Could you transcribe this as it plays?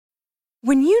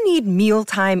When you need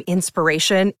mealtime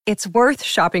inspiration, it's worth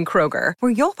shopping Kroger,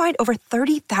 where you'll find over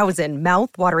 30,000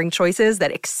 mouth-watering choices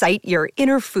that excite your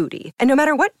inner foodie. And no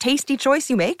matter what tasty choice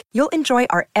you make, you'll enjoy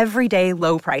our everyday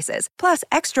low prices, plus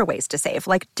extra ways to save,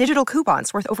 like digital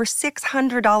coupons worth over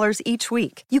 $600 each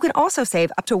week. You can also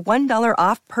save up to $1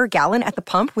 off per gallon at the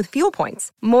pump with fuel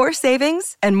points. More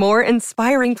savings and more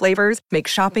inspiring flavors make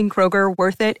shopping Kroger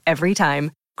worth it every time.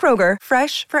 Kroger,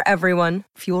 fresh for everyone.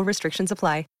 Fuel restrictions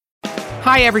apply.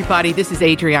 Hi, everybody. This is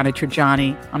Adriana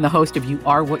Trajani. I'm the host of You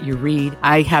Are What You Read.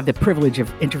 I have the privilege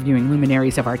of interviewing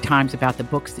luminaries of our times about the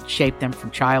books that shaped them from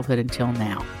childhood until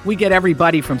now. We get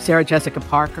everybody from Sarah Jessica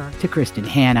Parker to Kristen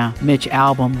Hanna, Mitch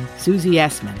Albom, Susie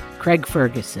Essman, Craig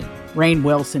Ferguson, Rainn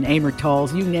Wilson, Amor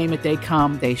Tolls, you name it, they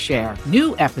come, they share.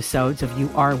 New episodes of You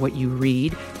Are What You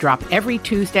Read drop every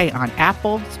Tuesday on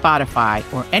Apple, Spotify,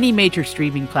 or any major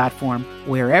streaming platform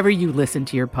wherever you listen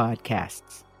to your podcasts.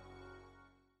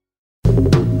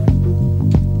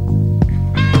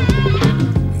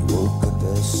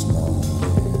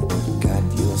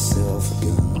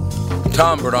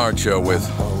 Tom Bernard Show with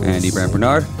Andy Brand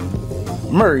Bernard,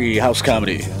 Murray House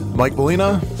Comedy, Mike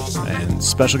Molina, and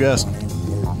special guest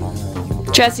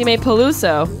Jesse May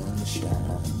Peluso.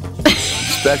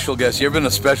 Special guest. You ever been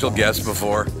a special guest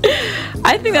before?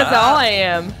 I think that's all I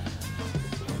am.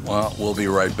 Well, we'll be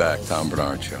right back. Tom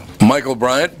Bernard Show. Michael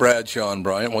Bryant, Bradshaw and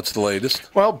Bryant, what's the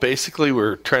latest? Well, basically,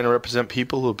 we're trying to represent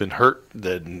people who have been hurt,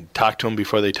 then talk to them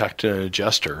before they talk to an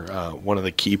adjuster. One of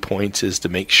the key points is to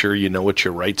make sure you know what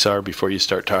your rights are before you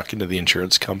start talking to the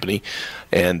insurance company,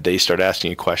 and they start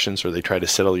asking you questions or they try to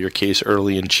settle your case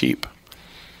early and cheap.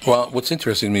 Well, what's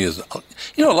interesting to me is,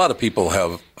 a lot of people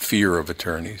have fear of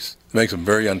attorneys. It makes them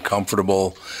very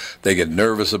uncomfortable. They get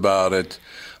nervous about it.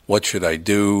 What should I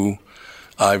do?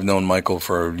 I've known Michael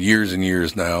for years and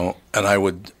years now, and I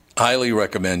would highly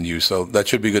recommend you. So that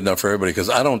should be good enough for everybody,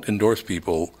 because I don't endorse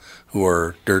people who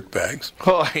are dirtbags.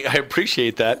 Well, I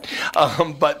appreciate that.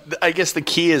 But I guess the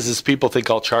key is people think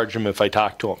I'll charge them if I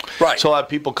talk to them. Right. So a lot of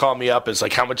people call me up. It's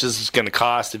like, how much is this going to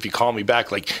cost if you call me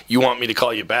back? Like, you want me to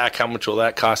call you back? How much will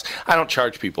that cost? I don't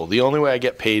charge people. The only way I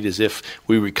get paid is if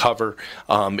we recover,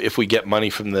 if we get money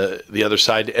from the other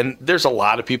side. And there's a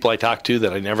lot of people I talk to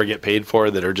that I never get paid for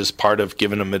that are just part of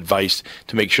giving them advice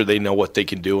to make sure they know what they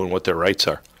can do and what their rights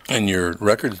are. And your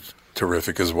record's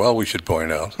terrific as well, we should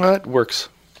point out. Well, it works.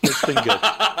 It's been good.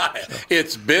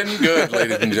 It's been good,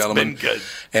 ladies and gentlemen. It's been good.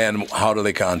 And how do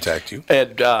they contact you?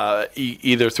 And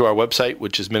either through our website,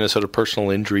 which is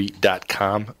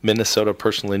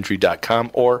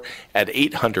minnesotapersonalinjury.com, or at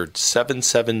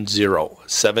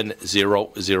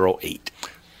 800-770-7008.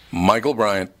 Michael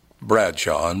Bryant,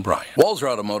 Bradshaw and Bryant. Walser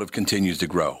Automotive continues to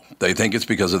grow. They think it's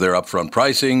because of their upfront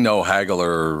pricing, no haggle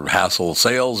or hassle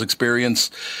sales experience,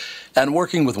 and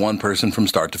working with one person from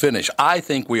start to finish. I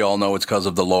think we all know it's because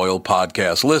of the loyal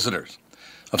podcast listeners.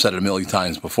 I've said it a million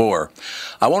times before.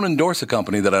 I won't endorse a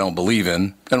company that I don't believe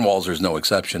in, and Walser's no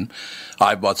exception.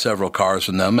 I've bought several cars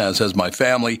from them, as has my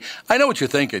family. I know what you're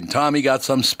thinking. Tommy got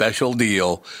some special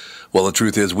deal. Well, the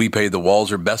truth is we paid the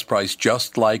Walser best price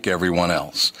just like everyone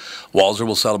else. Walser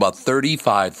will sell about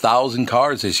 35,000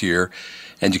 cars this year,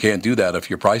 and you can't do that if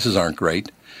your prices aren't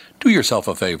great. Do yourself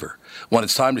a favor. When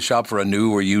it's time to shop for a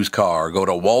new or used car, go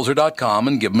to walser.com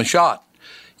and give them a shot.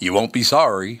 You won't be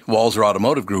sorry. Walser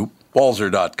Automotive Group,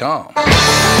 walser.com.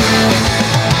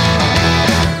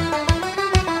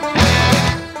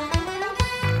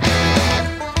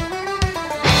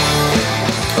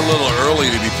 A little early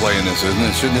to be playing this, isn't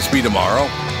it? Shouldn't this be tomorrow?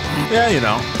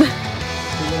 Yeah,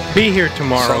 be here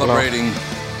tomorrow. Celebrating.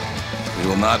 We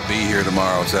will not be here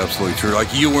tomorrow. It's absolutely true.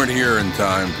 Like, you weren't here in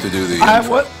time to do the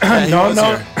intro.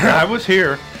 I was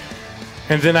here,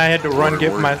 and then I had to run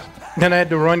get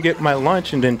my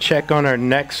lunch and then check on our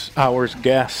next hour's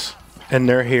guests, and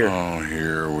they're here. Oh,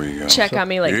 here we go. Check on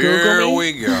me, like Google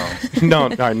me? Here we go.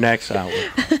 No, our next hour.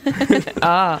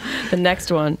 The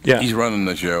next one. Yeah. He's running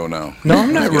the show now. No,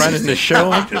 I'm not running the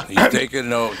show. He's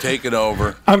taking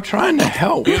over. I'm trying to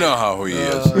help. You know how he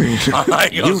is.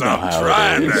 I'm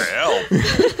trying to help.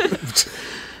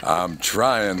 I'm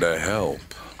trying to help.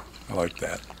 I like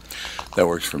that. That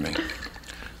works for me.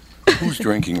 Who's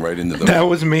drinking right into the... That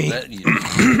was me.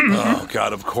 Oh,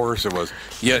 God, of course it was.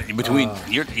 Yeah, between...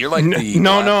 You're like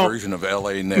the version of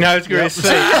L.A. Nick. No, I was going to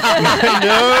say...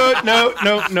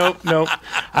 No.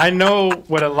 I know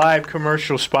what a live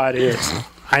commercial spot is.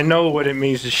 I know what it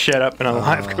means to shut up in a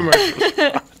live commercial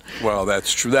spot. Well,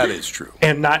 that's true. That is true.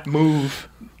 And not move.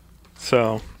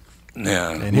 So...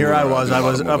 Yeah, and here I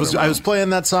was playing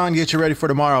that song to get you ready for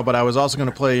tomorrow, but I was also going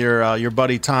to play your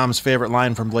buddy Tom's favorite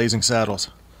line from Blazing Saddles.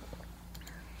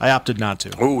 I opted not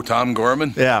to. Oh, Tom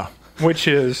Gorman? Yeah. which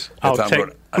is I'll Tom take.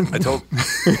 Gordon. I told.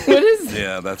 What is?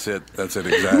 Yeah, that's it. That's it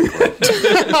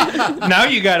exactly. Now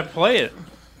you got to play it.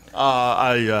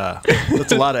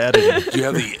 That's a lot of editing.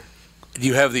 Do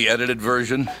you have the edited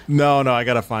version? No, I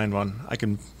gotta find one. I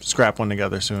can scrap one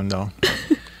together soon, though.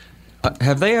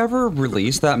 Have they ever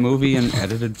released that movie in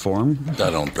edited form? I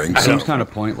don't think so. Seems kind of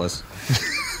pointless.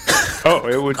 Oh,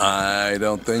 it would. I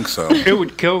don't think so. It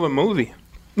would kill the movie.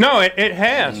 No, it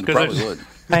has Probably would.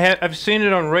 I've seen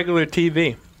it on regular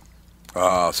TV.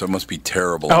 So it must be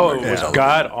terrible. Oh, on it regular was television.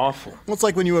 god awful. Well, it's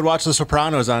like when you would watch The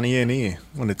Sopranos on E&E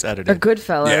when it's Or edited.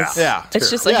 Goodfellas. Yeah. It's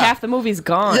just like Yeah. half the movie's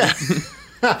gone.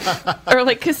 Or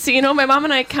like Casino. My mom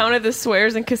and I counted the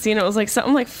swears in Casino. It was like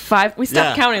something like 5. We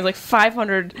stopped Yeah. counting. Like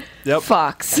 500 Yep.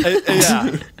 fucks.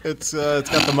 Yeah, it's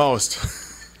got the most.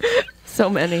 So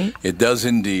many. It does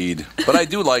indeed. But I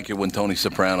do like it when Tony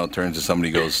Soprano turns to somebody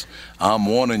and goes, "I'm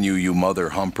warning you, you mother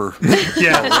humper."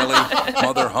 Yeah. Really?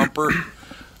 Mother humper?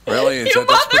 Really? He said,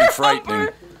 that's pretty frightening.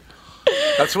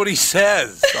 That's what he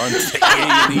says on A&E. He's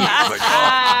like,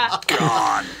 oh,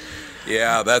 God.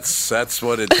 Yeah, that's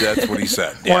what he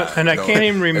said. Yeah, Well, and I can't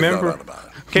even there's no remember. doubt about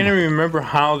it. Can't even remember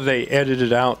how they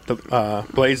edited out the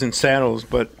Blazing Saddles,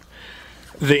 but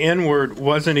the N word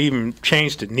wasn't even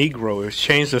changed to Negro. It was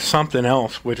changed to something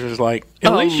else, which was like,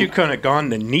 at least you couldn't have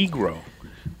gone to Negro.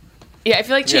 Yeah, I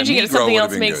feel like changing it to Negro something would've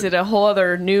else been makes good. it a whole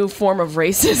other new form of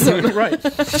racism. Right.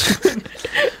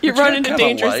 You run into kinda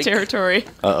dangerous like- territory.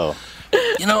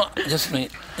 You know,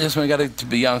 I got to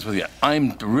be honest with you.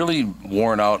 I'm really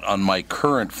worn out on my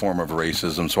current form of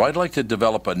racism, so I'd like to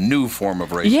develop a new form of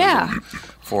racism. Yeah.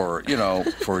 For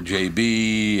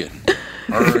JB and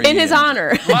Murray. In his and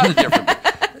honor. A lot of different.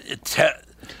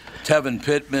 Tevin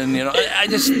Pittman. I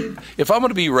just if I'm going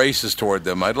to be racist toward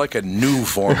them, I'd like a new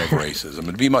form of racism.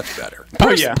 It'd be much better. Oh,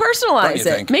 yeah. Don't Personalize you it.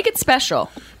 think? Make it special.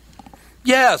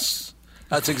 Yes,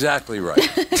 that's exactly right.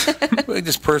 We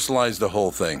just personalize the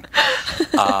whole thing.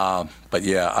 But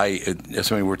yeah,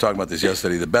 we were talking about this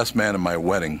yesterday. The best man in my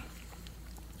wedding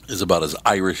is about as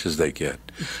Irish as they get.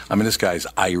 I mean, this guy's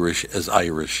Irish as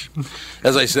Irish.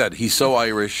 As I said, he's so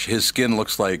Irish, his skin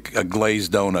looks like a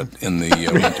glazed donut in the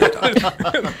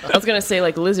wintertime. I was going to say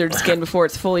like lizard skin before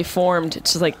it's fully formed.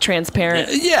 It's just like transparent.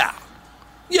 Yeah.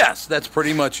 Yes, that's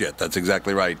pretty much it. That's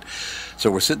exactly right.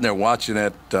 So we're sitting there watching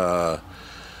it,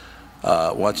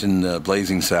 watching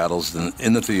Blazing Saddles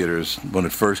in the theaters when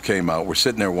it first came out. We're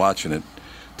sitting there watching it.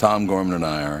 Tom Gorman and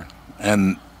I are.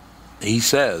 And he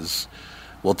says,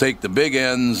 we'll take the big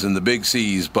N's and the big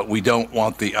C's, but we don't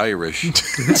want the Irish.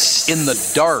 In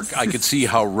the dark, I could see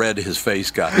how red his face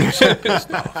got. He was so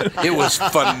pissed off. It was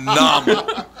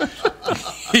phenomenal.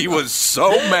 He was so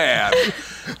mad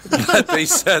that they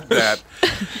said that.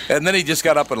 And then he just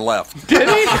got up and left. Stop.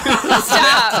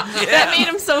 That made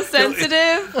him so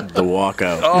sensitive. The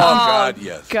walkout. Oh, God,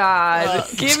 yes. God.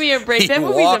 Give me a break. he That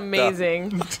movie's walked up.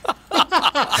 amazing.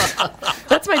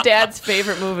 That's my dad's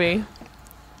favorite movie.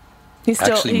 He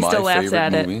still laughs favorite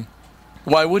at movie.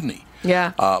 Why wouldn't he? it.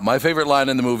 Yeah. My favorite line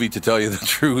in the movie, to tell you the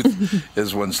truth,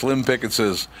 is when Slim Pickett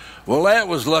says, "Well, that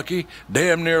was lucky.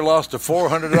 Damn near lost a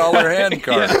 $400 hand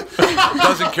card."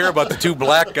 Doesn't care about the two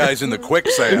black guys in the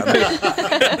quicksand.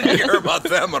 Doesn't care about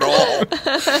them at all.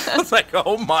 It's like,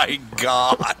 oh my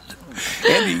God.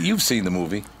 Andy, you've seen the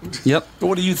movie. Yep.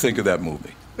 What do you think of that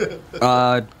movie?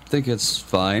 I think it's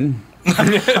fine.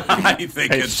 I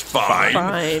think it's fine.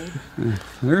 Fine.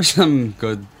 There's some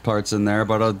good parts in there,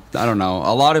 but I don't know.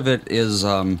 A lot of it is,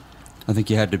 I think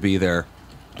you had to be there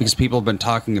because people have been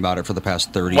talking about it for the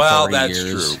past 30, Well, 40 that's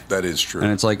years. true. That is true.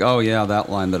 And it's like, oh, yeah, that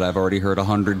line that I've already heard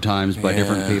 100 times by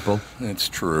different people. It's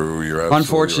true. You're absolutely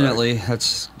Unfortunately, right.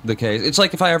 that's the case. It's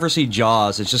like if I ever see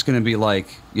Jaws, it's just going to be like,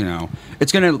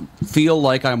 it's going to feel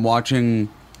like I'm watching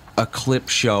a clip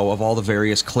show of all the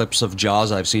various clips of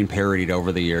Jaws I've seen parodied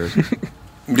over the years.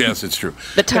 Yes, it's true.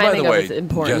 The Hey, by timing the of way, it's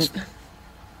important.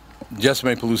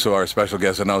 Jessimae Peluso, our special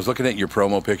guest, and I was looking at your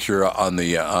promo picture on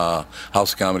the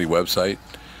House of Comedy website.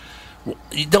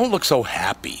 You don't look so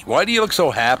happy. Why do you look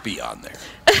so happy on there?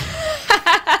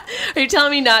 Are you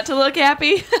telling me not to look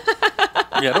happy?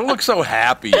 Yeah, don't look so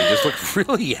happy. You just look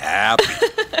really happy.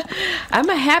 I'm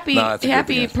a happy No, that's a good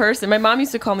thing. person. My mom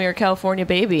used to call me her California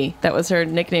baby. That was her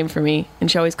nickname for me. And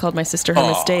she always called my sister her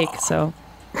mistake. So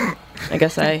I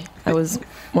guess I was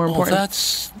more Well, important.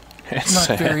 that's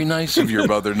not very nice of your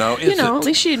mother now, is At it?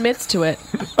 least she admits to it.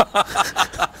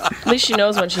 At least she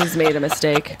knows when she's made a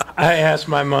mistake. I asked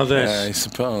my mother, I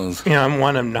suppose. I'm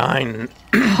one of 9,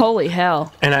 Holy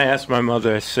hell. and I asked my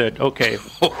mother, I said, okay,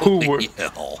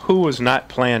 who was not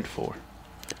planned for?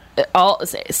 All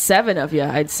 7 of you,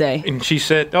 I'd say. And she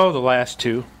said, oh, the last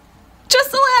 2.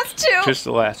 Just the last two. Just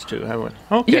the last two. I went,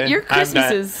 okay. Your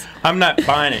Christmas is... I'm not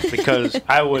buying it because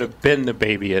I would have been the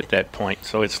baby at that point.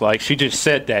 So it's like she just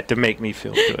said that to make me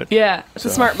feel good. Yeah, it's a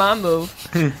smart mom move.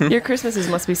 Your Christmases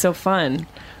must be so fun.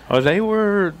 Oh, they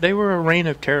were a reign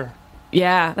of terror.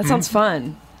 Yeah, that sounds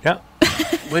fun. Yeah.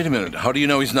 Wait a minute. How do you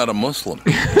know he's not a Muslim?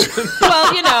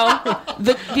 Well, you know,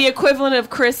 the equivalent of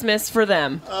Christmas for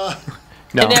them.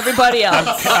 No. And everybody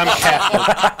else. I'm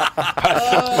Catholic.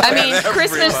 I mean,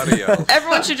 Christmas,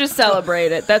 everyone should just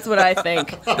celebrate it. That's what I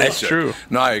think. That's true.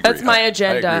 No, I agree. That's my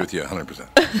agenda. I agree with you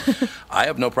 100%. I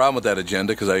have no problem with that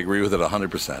agenda because I agree with it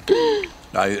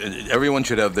 100%. Everyone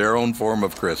should have their own form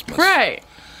of Christmas. Right.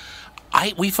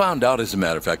 We found out, as a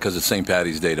matter of fact, because it's St.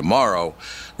 Patty's Day tomorrow,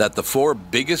 that the 4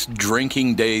 biggest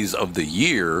drinking days of the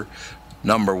year,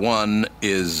 number 1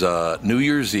 is New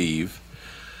Year's Eve.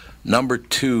 Number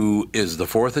 2 is the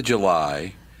 4th of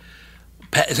July.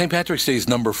 St. Patrick's Day is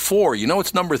number 4. You know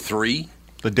what's number 3?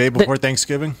 The day before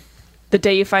Thanksgiving? The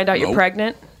day you find out you're Nope.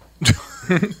 pregnant?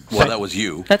 Well, that was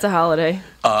you. That's a holiday.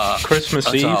 Christmas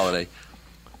That's Eve. a holiday.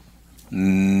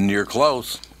 You're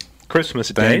close. Christmas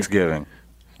Day. Thanksgiving.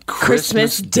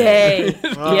 Christmas Day.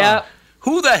 Yep.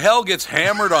 Who the hell gets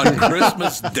hammered on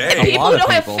Christmas Day? People lot who of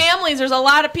don't have people. families, there's a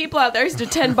lot of people out there. I used to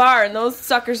attend bar, and those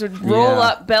suckers would roll Yeah.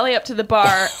 up, belly up to the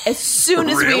bar as soon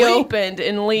as we Really? opened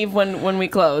and leave when we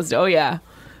closed. Oh, yeah.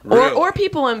 Really? Or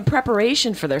people in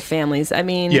preparation for their families. I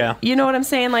mean, Yeah. you know what I'm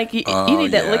saying? Like, you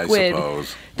need that yeah, I liquid,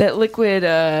 suppose.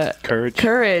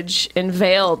 courage and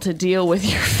veil to deal with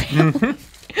your family.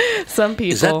 Some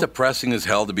people. Is that depressing as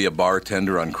hell to be a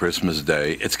bartender on Christmas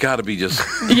Day? It's got to be just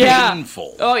Yeah.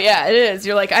 painful. Oh, yeah, it is.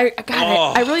 You're like, I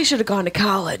really should have gone to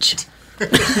college. But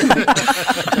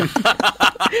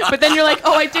then you're like,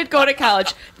 oh, I did go to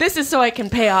college. This is so I can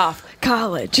pay off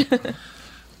college.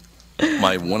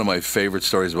 One of my favorite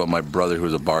stories about my brother, who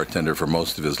was a bartender for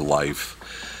most of his life.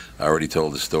 I already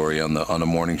told the story on the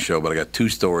morning show, but I got 2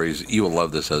 stories. You will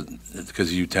love this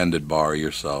because you tended bar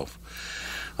yourself.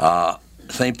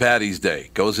 St. Patty's Day,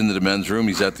 goes into the men's room.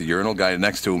 He's at the urinal. Guy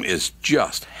next to him is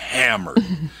just hammered.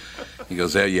 He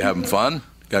goes, "Hey, you having fun?"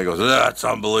 Guy goes, "That's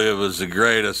unbelievable. It's the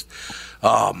greatest.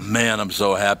 Oh man, I'm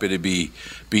so happy to be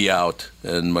out."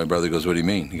 And my brother goes, "What do you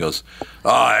mean?" He goes,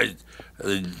 they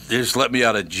just let me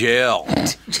out of jail. And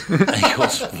he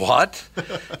goes, "What?"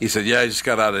 He said, "Yeah, I just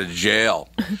got out of jail."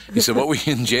 He said, "What were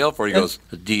you in jail for?" He goes,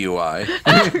 "DUI."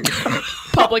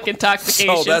 Public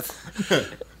intoxication.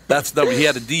 So he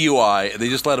had a DUI, and they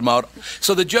just let him out.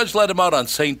 So the judge let him out on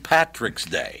St. Patrick's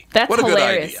Day. That's what a hilarious.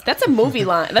 good idea. That's a movie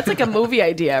line. That's like a movie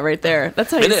idea right there.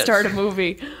 That's how you start a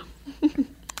movie.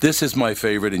 This is my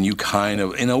favorite, and you kind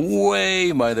of, in a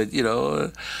way, might have,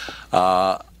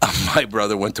 my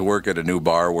brother went to work at a new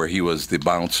bar where he was the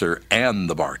bouncer and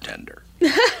the bartender.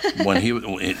 When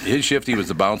his shift, he was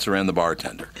the bouncer and the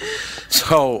bartender.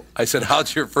 So I said,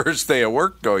 "How'd your first day of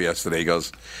work go yesterday?" He goes,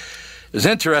 "It was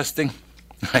interesting."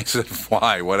 I said,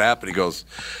 "Why? What happened?" He goes,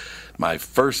 "My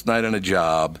first night on a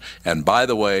job, and by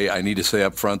the way, I need to say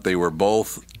up front, they were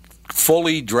both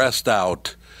fully dressed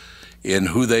out in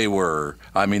who they were.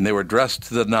 I mean, they were dressed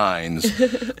to the nines.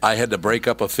 I had to break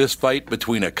up a fist fight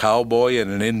between a cowboy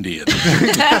and an Indian."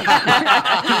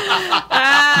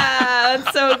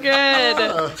 That's so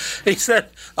good. He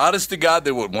said, honest to God,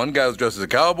 one guy was dressed as a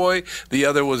cowboy, the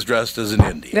other was dressed as an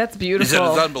Indian. That's beautiful. He said,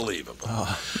 "It's unbelievable."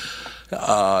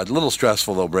 A little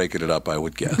stressful, though, breaking it up, I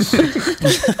would guess. And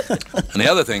the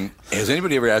other thing, has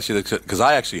anybody ever asked you this? Because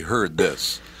I actually heard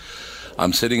this.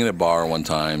 I'm sitting in a bar one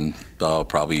time,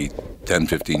 probably 10,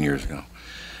 15 years ago.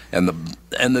 And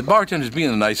the bartender's being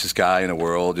the nicest guy in the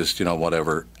world, just,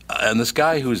 whatever. And this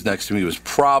guy who was next to me was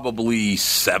probably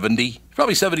 70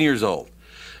 years old.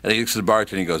 And he looks at the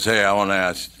bartender and he goes, "Hey, I want to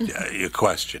ask you a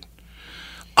question.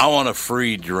 I want a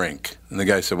free drink." And the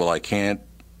guy said, "Well, I can't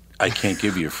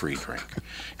give you a free drink."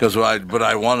 He goes, "Well, but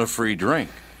I want a free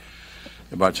drink."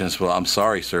 The bartender said, "Well, I'm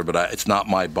sorry, sir, but it's not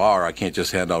my bar. I can't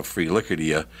just hand out free liquor to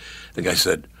you." The guy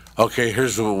said, "Okay,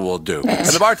 here's what we'll do." And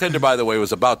the bartender, by the way,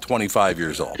 was about 25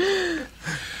 years old.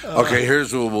 "Okay,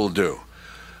 here's what we'll do.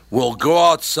 We'll go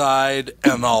outside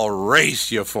and I'll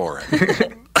race you for it."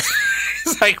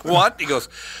 He's like, "What?" He goes,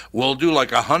 "We'll do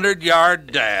like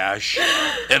 100-yard dash,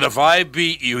 and if I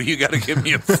beat you, you got to give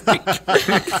me a free drink."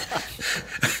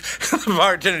 The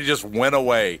bartender just went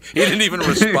away. He didn't even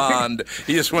respond.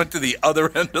 He just went to the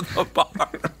other end of the bar.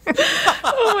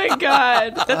 Oh my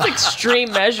God, that's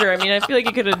extreme measure. I mean, I feel like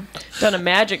you could have done a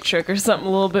magic trick or something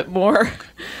a little bit more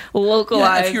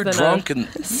localized. If you're than drunk a and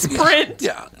sprint.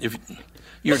 Yeah,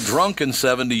 You're drunk in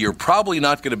 70. You're probably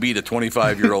not going to beat a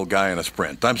 25-year-old guy in a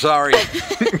sprint. I'm sorry.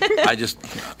 I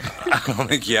don't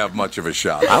think you have much of a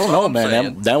shot. I don't know,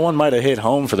 man. That one might have hit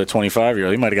home for the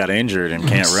 25-year-old. He might have got injured and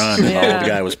can't run. And the old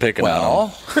guy was picking on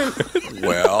him.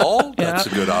 Well, that's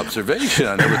a good observation.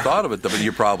 I never thought of it, but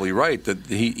you're probably right that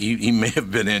he may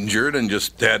have been injured and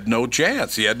just had no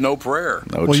chance. He had no prayer.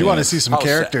 You want to see some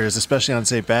characters, especially on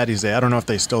St. Paddy's Day. I don't know if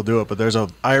they still do it, but there's an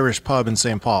Irish pub in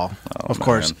St. Paul, of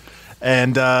course.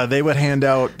 And they would hand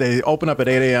out, they open up at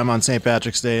 8 a.m. on St.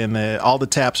 Patrick's Day, and all the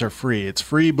taps are free. It's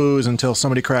free booze until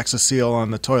somebody cracks a seal on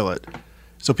the toilet.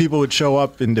 So people would show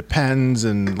up in Depends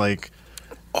and,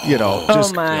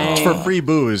 just for free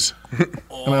booze.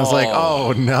 And I was like,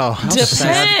 oh, no. How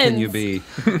sad can you be?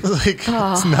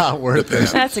 It's not worth it.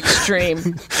 That's extreme.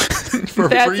 For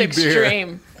That's free extreme.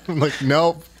 Beer. I'm like,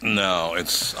 nope. No,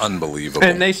 it's unbelievable.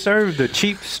 And they serve the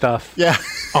cheap stuff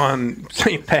on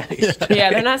St. Patty's Day.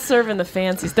 Yeah, they're not serving the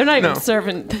fancies. They're not even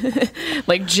serving,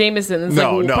 like, Jameson's,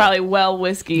 probably well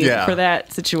whiskey for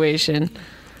that situation.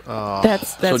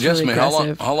 That's so, Jessica, really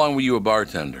aggressive. how long were you a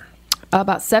bartender?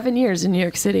 About 7 years in New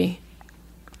York City.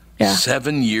 Yeah.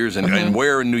 7 years, and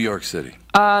where in New York City?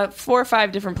 4 or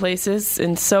 5 different places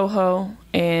in Soho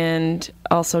and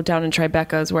also down in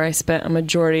Tribeca is where I spent a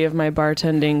majority of my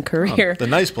bartending career. The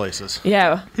nice places.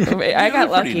 Yeah, I got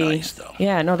lucky. Pretty nice, though.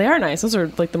 Yeah, no, they are nice. Those are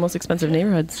like the most expensive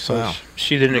neighborhoods. So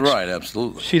she didn't. Right,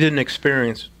 absolutely. She didn't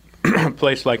experience a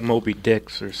place like Moby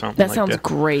Dick's or something. That sounds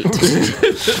great.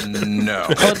 No,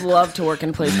 I would love to work in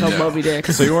a place called Moby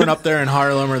Dick's. So you weren't up there in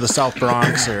Harlem or the South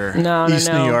Bronx or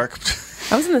East New York?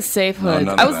 I was in the safe hood.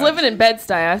 I was living in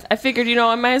Bed-Stuy. I figured,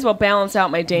 I might as well balance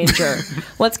out my danger.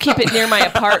 Let's keep it near my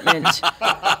apartment,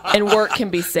 and work can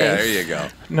be safe. Yeah, there you go.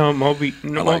 No, Moby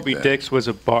Dick's was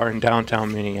a bar in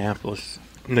downtown Minneapolis,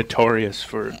 notorious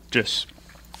for just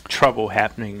trouble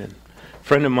happening. And a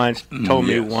friend of mine told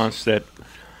me once that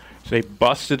they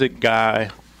busted a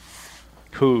guy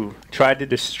who tried to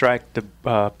distract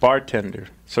the bartender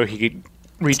so he could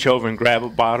reach over and grab a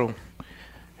bottle,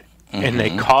 and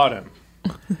they caught him.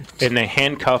 And they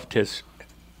handcuffed his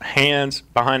hands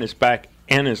behind his back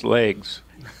and his legs.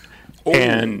 Ooh.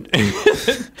 And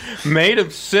made him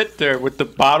sit there with the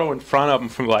bottle in front of him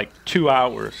for like 2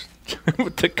 hours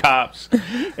with the cops.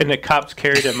 And the cops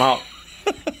carried him out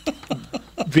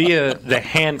via the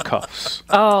handcuffs.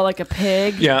 Oh, like a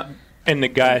pig? Yeah. And the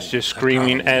guy's just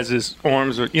screaming as his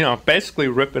arms are, basically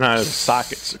ripping out of the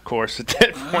sockets, of course, at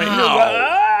that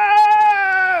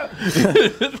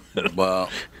point. Well...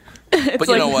 But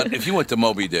you know what? If you went to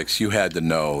Moby Dick's, you had to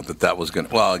know that was going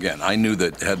to... Well, again, I knew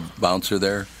the head bouncer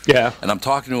there. Yeah. And I'm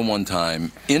talking to him one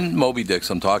time. In Moby Dick's,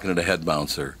 I'm talking to the head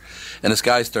bouncer. And this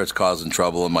guy starts causing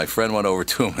trouble. And my friend went over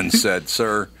to him and said,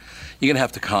 "Sir, you're going to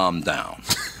have to calm down.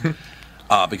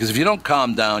 Because if you don't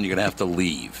calm down, you're going to have to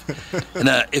leave. And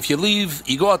if you leave,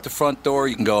 you go out the front door,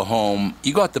 you can go home.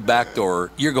 You go out the back door,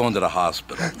 you're going to the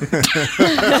hospital."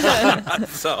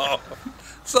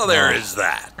 So there is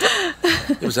that.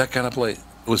 It was that kind of place.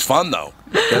 It was fun, though.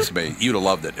 That's me. You'd have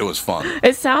loved it. It was fun.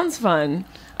 It sounds fun.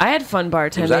 I had fun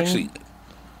bartending. It was actually...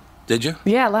 Did you?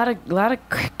 Yeah, a lot of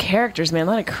characters, man.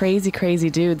 A lot of crazy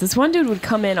dudes. This one dude would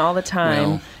come in all the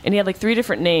time, and he had like 3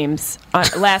 different names,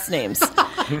 last names.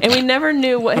 And we never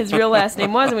knew what his real last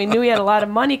name was, and we knew he had a lot of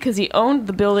money because he owned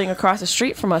the building across the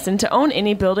street from us. And to own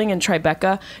any building in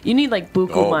Tribeca, you need like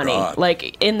buku money,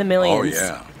 like in the millions. Oh,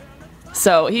 yeah.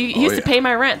 So he used to pay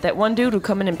my rent. That one dude would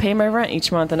come in and pay my rent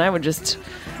each month, and I would just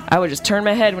turn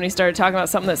my head when he started talking about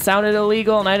something that sounded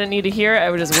illegal and I didn't need to hear it. I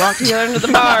would just walk the other end of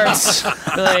the bar.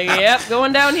 Be like, "Yep,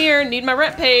 going down here. Need my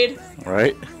rent paid."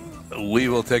 Right. We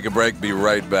will take a break. Be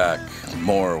right back.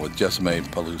 More with Jessica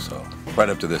Peluso. Right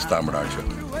up to this Tom Bernard Show.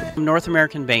 North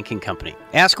American Banking Company.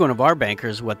 Ask one of our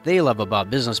bankers what they love about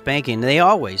business banking. They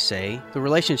always say the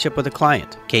relationship with the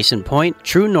client. Case in point,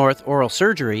 True North Oral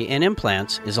Surgery and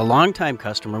Implants is a longtime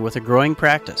customer with a growing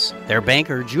practice. Their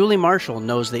banker, Julie Marshall,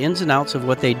 knows the ins and outs of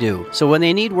what they do. So when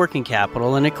they need working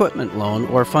capital, an equipment loan,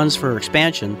 or funds for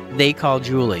expansion, they call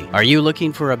Julie. Are you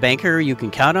looking for a banker you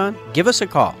can count on? Give us a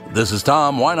call. This is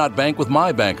Tom. Why not bank with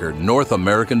my banker, North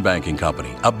American Banking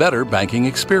Company? A better banking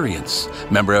experience.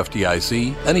 Member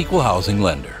FDIC, an equal housing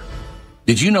lender.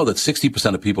 Did you know that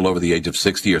 60% of people over the age of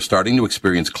 60 are starting to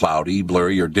experience cloudy,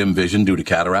 blurry, or dim vision due to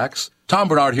cataracts? Tom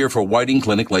Bernard here for Whiting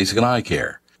Clinic LASIK and Eye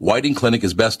Care. Whiting Clinic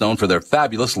is best known for their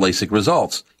fabulous LASIK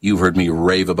results. You've heard me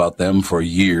rave about them for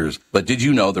years. But did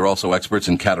you know they're also experts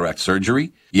in cataract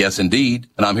surgery? Yes, indeed.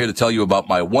 And I'm here to tell you about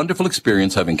my wonderful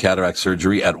experience having cataract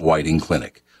surgery at Whiting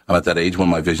Clinic. I'm at that age when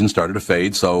my vision started to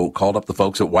fade, so called up the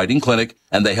folks at Whiting Clinic,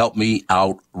 and they helped me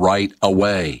out right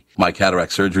away. My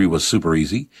cataract surgery was super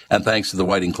easy, and thanks to the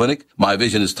Whiting Clinic, my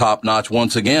vision is top-notch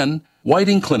once again.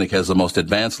 Whiting Clinic has the most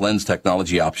advanced lens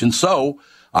technology options, so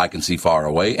I can see far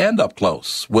away and up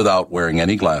close without wearing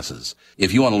any glasses.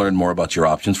 If you want to learn more about your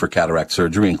options for cataract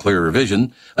surgery and clearer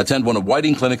vision, attend one of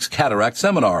Whiting Clinic's cataract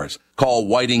seminars. Call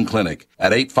Whiting Clinic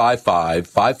at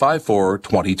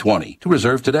 855-554-2020 to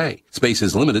reserve today. Space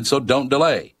is limited, so don't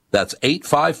delay. That's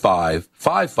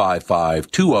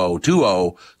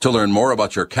 855-555-2020 to learn more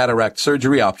about your cataract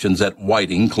surgery options at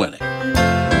Whiting Clinic.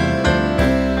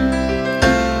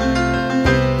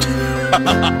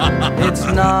 It's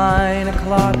 9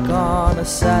 o'clock on a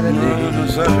Saturday.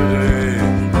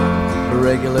 A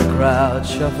regular crowd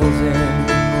shuffles in.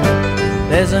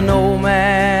 There's an old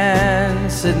man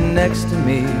sitting next to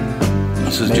me.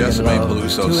 This is Jessimae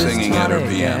Peluso singing at her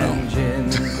piano.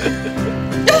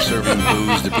 Serving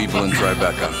booze to people in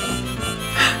Tribeca.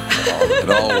 It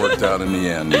all worked out in the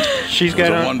end. She's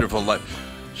got a wonderful life.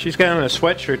 She's got on a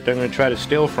sweatshirt that I'm going to try to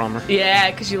steal from her.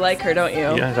 Yeah, because you like her, don't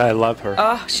you? Yes, I love her.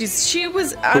 Oh, she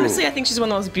was, honestly, I think she's one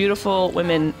of the most beautiful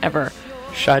women ever.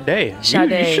 Sade. Sade.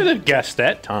 You should have guessed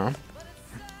that, Tom.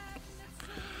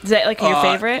 Is that like your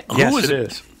favorite? Yes, it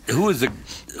is. Who is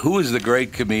the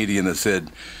great comedian that said,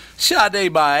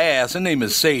 Sade my ass, her name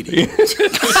is Sadie?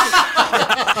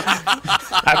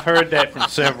 I've heard that from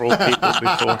several people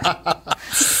before.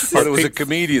 But it was a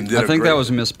comedian. I think that was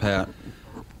Miss Pat.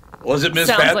 Was it Miss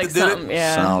Sounds Pat like that did something, it?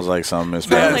 yeah. Sounds like something Miss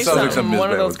Sounds Pat. like sounds like something something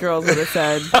one of Miss those girls would have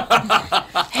said.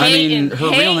 I mean, her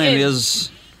real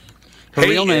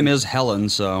name is Helen,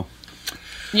 so.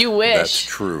 You wish. That's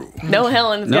true. No,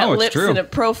 Helen's No, got it's lips true. and a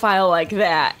profile like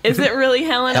that. Is it really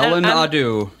Helen? Helen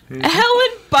Adu.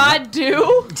 Helen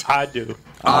Badu? I do.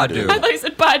 Adu. I thought you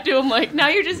said Badu. I'm like, now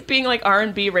you're just being like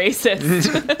R&B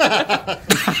racist.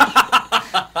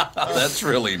 That's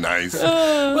really nice.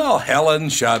 Well, Helen,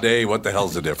 Sade, what the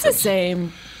hell's the difference? It's the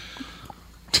same.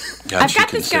 God, I've she got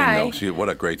can this sing, guy. though. What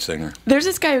a great singer. There's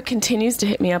this guy who continues to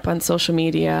hit me up on social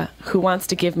media who wants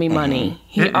to give me money.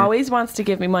 He always wants to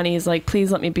give me money. He's like,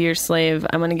 please let me be your slave.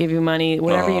 I'm going to give you money,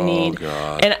 whatever you need.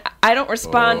 God. And I don't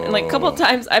respond. And like a couple of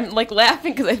times I'm like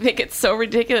laughing because I think it's so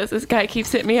ridiculous. This guy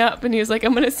keeps hitting me up and he was like,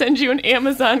 I'm going to send you an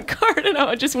Amazon card. And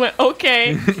I just went,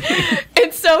 okay.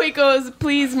 And so he goes,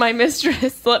 please, my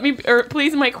mistress,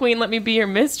 please, my queen, let me be your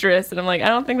mistress. And I'm like, I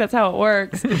don't think that's how it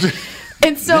works.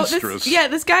 And so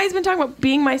this guy's been talking about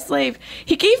being my slave.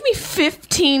 He gave me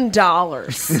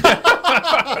 $15.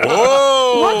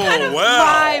 Whoa! What kind of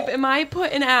vibe am I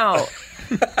putting out?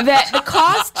 That the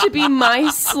cost to be my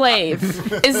slave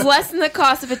is less than the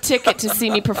cost of a ticket to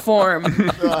see me perform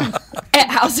at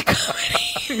House of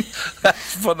Comedy.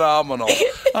 That's phenomenal.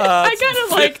 I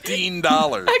gotta like $15.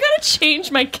 I gotta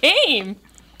change my game.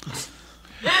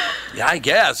 Yeah, I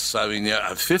guess. I mean,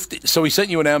 50. So he sent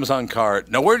you an Amazon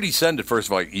card. Now, where did he send it? First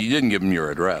of all, you didn't give him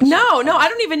your address. No, I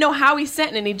don't even know how he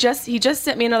sent it. And he just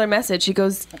sent me another message. He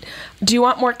goes, "Do you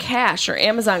want more cash or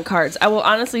Amazon cards? I will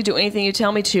honestly do anything you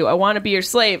tell me to. I want to be your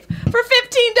slave for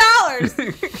 $15.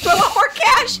 Do I want more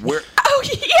cash? Oh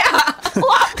yeah, a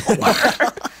lot more."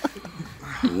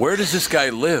 Where does this guy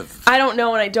live? I don't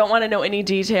know, and I don't want to know any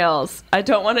details.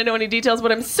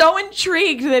 But I'm so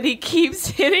intrigued that he keeps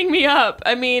hitting me up.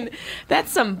 I mean,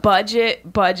 that's some budget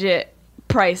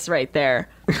price right there.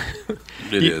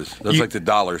 It is. That's like the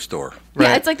dollar store. Right.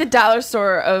 Yeah, it's like the dollar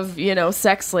store of,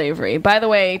 sex slavery. By the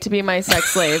way, to be my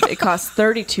sex slave, it costs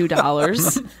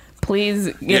 $32.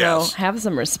 Please, have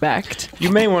some respect.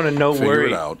 You may want to know Figure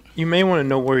it out. You may want to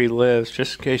know where he lives,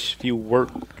 just in case if you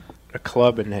work a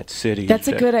club in that city. That's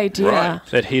a good idea. Right.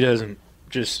 That he doesn't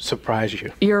just surprise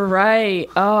you. You're right.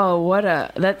 Oh, what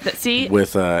a see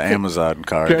with Amazon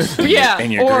cards. Yeah,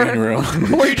 in your green room.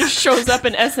 Or he just shows up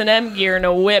in S&M gear and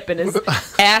a whip, and his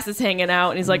ass is hanging out,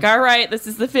 and he's like, "All right, this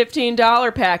is the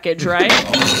 $15 package, right?"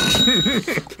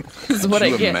 This is what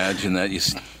I get. Can you imagine that?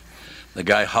 The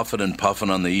guy huffing and puffing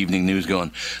on the evening news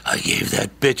going, "I gave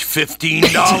that bitch $15."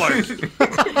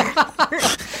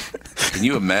 Can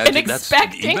you imagine? And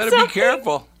expecting you better something? be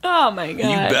careful. Oh, my God.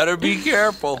 You better be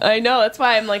careful. I know. That's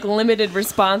why I'm like limited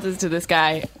responses to this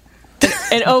guy.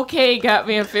 And OK got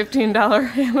me a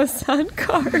 $15 Amazon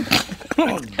card. And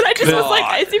I just was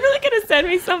like, is he really going to send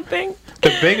me something?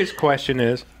 The biggest question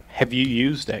is, have you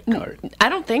used that card? I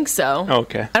don't think so.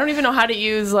 Okay. I don't even know how to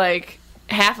use, like,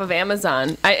 half of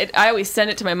Amazon. I always send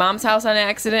it to my mom's house on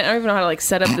accident. I don't even know how to like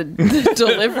set up the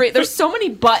delivery. There's so many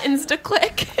buttons to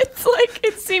click. It's like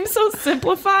it seems so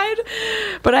simplified,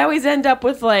 but I always end up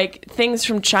with like things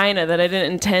from China that I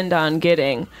didn't intend on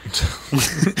getting.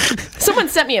 Someone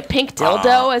sent me a pink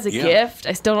dildo as a gift.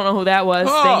 I still don't know who that was.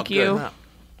 Thank you. Good.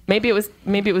 Maybe it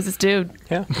was this dude.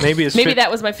 Yeah, maybe that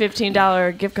was my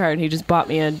 $15 gift card, and he just bought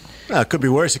me a. It could be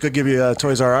worse. He could give you a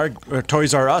Toys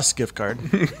R Us gift card.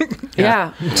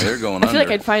 Yeah. They're going I feel like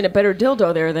I'd find a better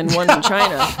dildo there than one in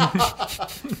China.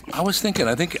 I was thinking,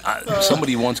 I think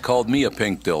somebody once called me a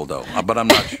pink dildo, but I'm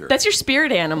not sure. That's your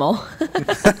spirit animal.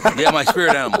 Yeah, my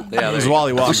spirit animal. Yeah, It was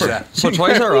Wally Walker. So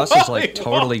Toys R Us is like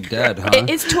totally dead, huh?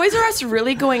 Is Toys R Us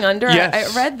really going under?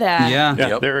 Yes. I read that. Yeah.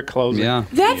 Yeah, they're closing. Yeah.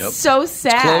 That's so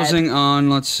sad. Closing on,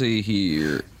 let's see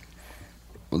here.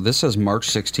 Well, this says March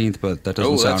 16th, but that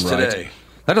doesn't sound right. Today.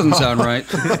 That doesn't sound right.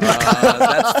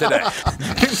 That's today.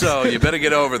 So you better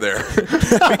get over there.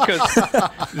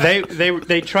 Because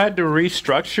they tried to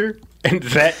restructure, and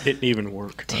that didn't even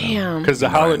work. Damn. Because the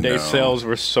holiday sales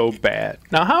were so bad.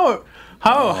 Now, how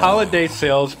are holiday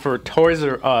sales for Toys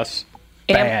R Us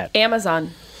bad?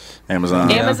 Amazon. Amazon.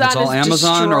 Yeah. Amazon It's all is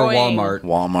Amazon or destroying- Walmart.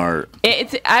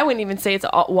 Walmart. I wouldn't even say it's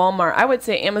all Walmart. I would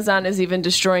say Amazon is even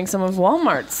destroying some of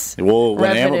Walmart's Well,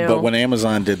 revenue. but when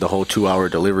Amazon did the whole 2-hour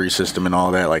delivery system and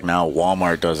all that, like now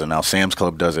Walmart does it, now Sam's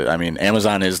Club does it. I mean,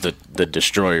 Amazon is the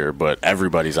destroyer, but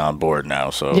everybody's on board now.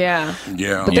 So Yeah.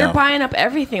 Yeah. But they're buying up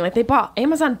everything. Like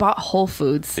Amazon bought Whole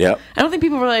Foods. Yep. I don't think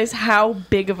people realize how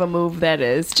big of a move that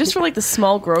is. Just for like the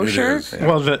small grocer. It is.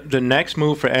 Well, the next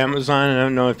move for Amazon, and I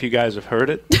don't know if you guys have heard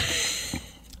it.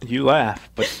 You laugh,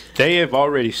 but they have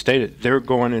already stated they're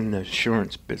going in the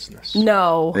insurance business.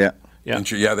 No. yeah.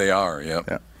 Yeah, they are. Yep.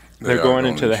 Yeah. They're are going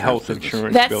into the insurance health business.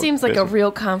 insurance. That seems like a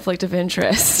real conflict of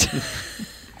interest.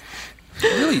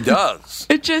 It really does.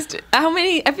 It just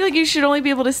I feel like you should only be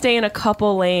able to stay in a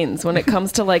couple lanes when it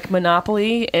comes to like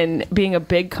monopoly and being a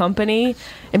big company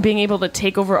and being able to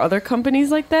take over other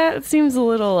companies like that. It seems a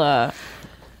little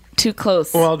too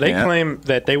close. Well, they claim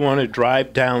that they want to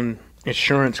drive down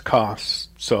insurance costs,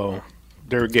 so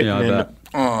they're getting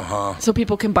into. So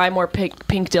people can buy more pink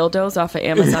dildos off of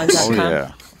Amazon.com. Oh,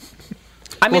 yeah.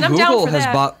 I mean, I'm down Google for has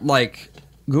that.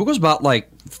 Google's bought like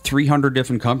 300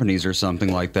 different companies or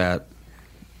something like that.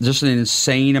 Just an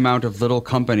insane amount of little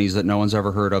companies that no one's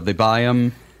ever heard of. They buy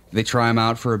them, they try them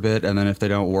out for a bit, and then if they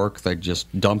don't work, they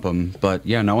just dump them. But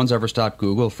yeah, no one's ever stopped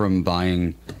Google from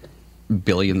buying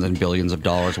billions and billions of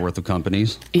dollars worth of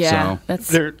companies. Yeah, So,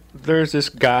 that's There's this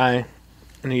guy,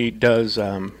 and he does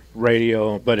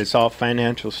radio, but it's all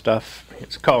financial stuff.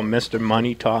 It's called Mr.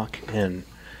 Money Talk, and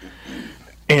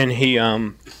he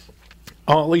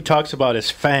all he talks about is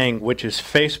FANG, which is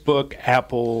Facebook,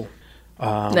 Apple,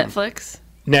 Netflix,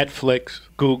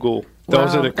 Google.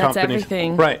 Those Wow, are the that's companies.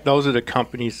 everything. Right, those are the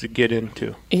companies to get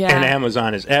into. Yeah. And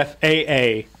Amazon is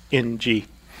FAANG.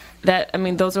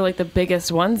 those are like the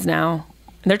biggest ones now.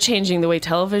 And they're changing the way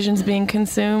television's being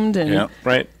consumed and Yeah.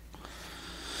 Right.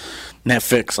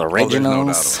 Netflix Oh,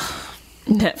 originals.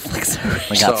 Netflix.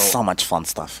 We got so much fun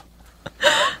stuff.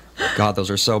 God, those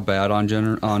are so bad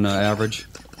on average.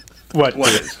 What?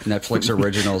 Netflix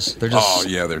originals. They're just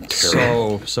they're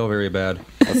terrible. so very bad.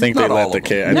 I think they Not let all the of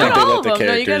them. I Not think they all let of the them. No,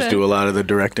 you characters gotta- do a lot of the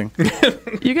directing.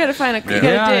 You got to find you got to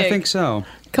Yeah, dig. I think so.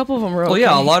 A couple of them were Well, okay.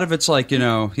 yeah, a lot of it's like,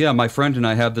 my friend and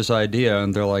I have this idea,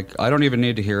 and they're like, I don't even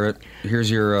need to hear it.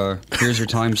 Here's your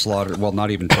time slot. Well,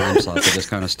 not even time slot. They just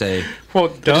kind of stay. Well,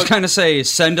 They just kind of say,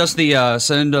 send us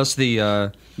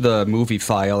the movie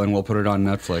file, and we'll put it on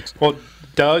Netflix. Well,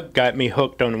 Doug got me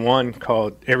hooked on one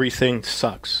called Everything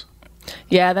Sucks.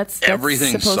 Yeah, that's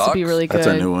Everything supposed to be sucks? really good. That's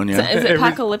a new one, yeah. Is it Every-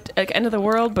 apocalyptic, like end of the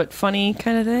world, but funny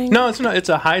kind of thing? No, it's not. It's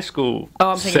a high school.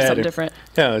 Oh, I'm thinking of something setting. different.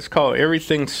 Yeah, it's called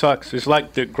Everything Sucks. It's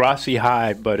like the Grassy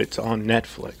High, but it's on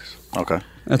Netflix. Okay.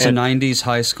 It's And- a 90s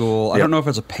high school. I Yep. don't know if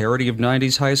it's a parody of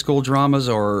 90s high school dramas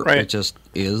or Right. it just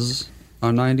is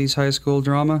a 90s high school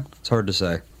drama. It's hard to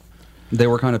say. They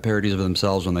were kind of parodies of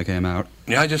themselves when they came out.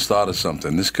 Yeah, I just thought of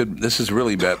something. This is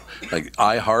really bad. Like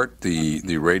iHeart,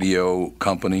 the radio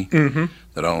company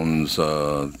that owns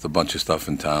the bunch of stuff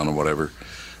in town or whatever.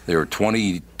 They were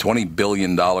 $20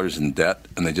 billion in debt,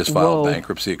 and they just filed Whoa.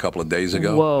 bankruptcy a couple of days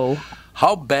ago. Whoa.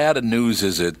 How bad a news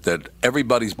is it that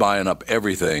everybody's buying up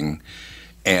everything,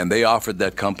 and they offered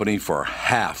that company for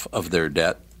half of their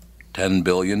debt, $10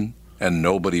 billion, and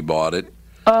nobody bought it?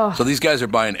 So these guys are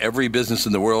buying every business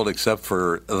in the world except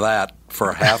for that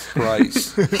for half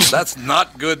price. That's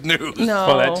not good news. No.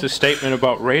 Well, that's a statement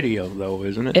about radio, though,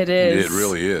 isn't it? It is. It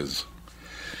really is.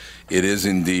 It is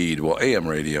indeed. Well, AM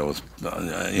radio is,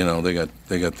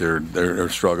 they got their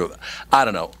struggle. I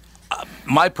don't know.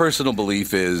 My personal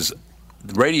belief is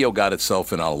the radio got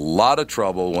itself in a lot of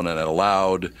trouble when it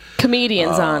allowed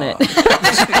comedians on it. When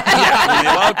they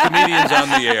allowed comedians on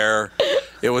the air,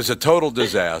 it was a total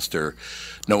disaster.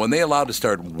 No, when they allowed to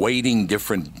start weighting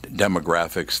different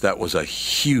demographics, that was a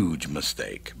huge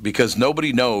mistake because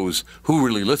nobody knows who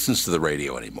really listens to the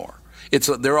radio anymore.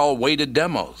 They're all weighted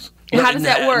demos. How does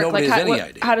that work? Nobody Like, has any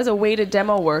idea. how does a weighted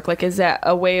demo work? Like, is that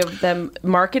a way of them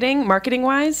marketing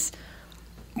wise?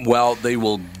 Well, they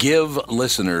will give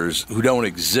listeners who don't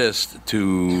exist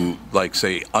to, like,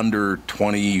 say, under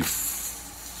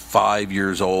 25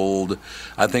 years old.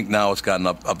 I think now it's gotten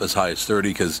up as high as 30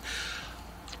 because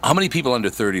how many people under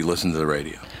 30 listen to the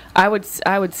radio? I would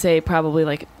say probably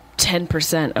like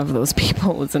 10% of those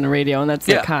people listen to radio, and that's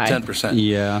like high. 10%.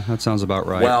 Yeah, that sounds about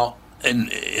right. Well,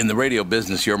 in the radio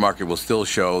business, your market will still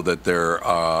show that there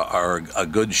are a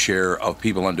good share of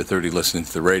people under 30 listening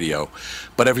to the radio,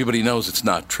 but everybody knows it's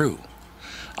not true.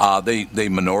 They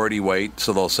minority weight,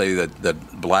 so they'll say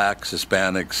that blacks,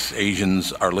 Hispanics,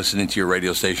 Asians are listening to your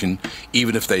radio station,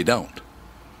 even if they don't.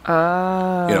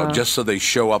 Just so they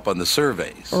show up on the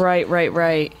surveys.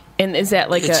 Right. And is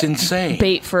that like it's insane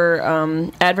bait for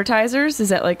advertisers? Is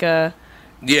that like a...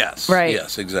 Yes. Right.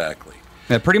 Yes, exactly.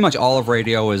 Yeah, pretty much all of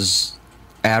radio is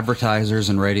advertisers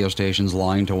and radio stations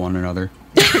lying to one another.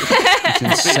 It's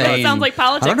insane. Sounds like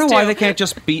politics. I don't know why too. they can't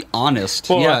just be honest.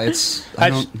 Well, yeah, it's. I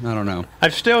don't know.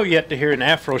 I've still yet to hear an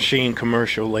Afro Sheen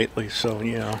commercial lately, so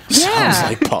Yeah. Sounds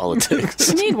like politics.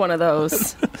 You need one of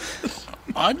those.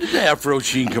 I did the Afro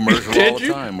Sheen commercial all the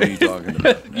time. What are you talking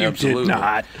about? You Absolutely. did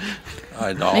not.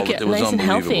 Make it was nice and healthy and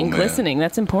unbelievable, man. glistening.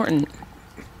 That's important.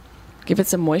 Give it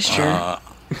some moisture.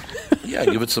 Yeah,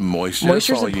 give it some moisture.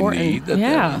 Moisture's That's all important. you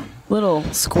need. Little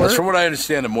squirt. From what I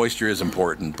understand, the moisture is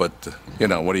important, but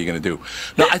what are you going to do?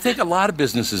 No, I think a lot of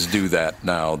businesses do that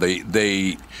now.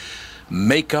 They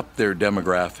make up their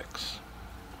demographics.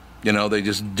 They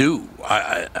just do.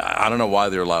 I don't know why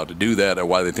they're allowed to do that or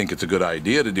why they think it's a good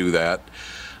idea to do that.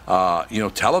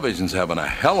 Television's having a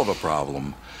hell of a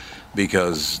problem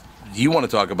because you want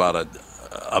to talk about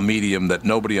a medium that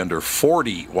nobody under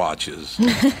 40 watches.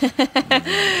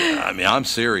 I mean, I'm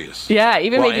serious. Yeah, maybe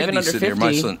even Andy's under sitting 50. Here,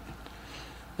 my son,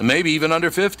 maybe even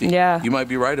under 50. Yeah. You might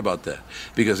be right about that.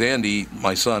 Because Andy,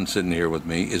 my son sitting here with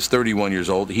me, is 31 years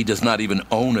old. He does not even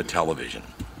own a television.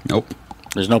 Nope.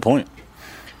 There's no point.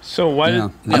 So why? Yeah.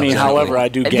 I mean, however, I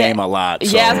do game a lot.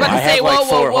 So Yeah, I was about to say, have like whoa,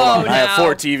 four. whoa, hold on, I have now.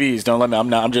 4 TVs. Don't let me.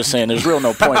 I'm just saying. There's real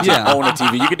no point to own a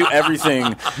TV. You can do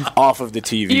everything off of the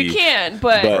TV. You can,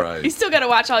 but Right. you still got to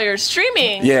watch all your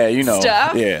streaming Yeah,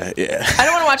 stuff. Yeah. I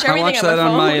don't want to watch I everything watch on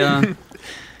that my on phone. my.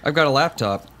 I've got a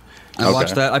laptop. I Okay.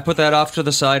 watch that. I put that off to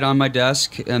the side on my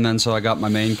desk, and then so I got my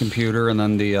main computer, and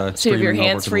then the. So you have your streaming over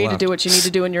hands to the free to left. do what you need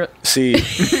to do in your... See,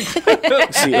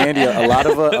 Andy, a lot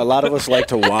of us like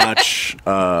to watch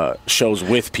shows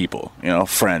with people.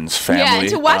 Friends, family. Yeah, and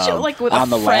to watch it like with on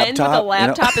a the friend with a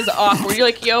laptop is awkward. You're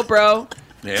like, yo, bro,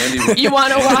 Andy, You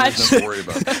wanna Andy watch? doesn't worry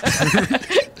about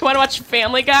that. you want to watch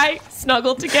Family Guy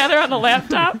snuggled together on the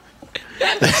laptop?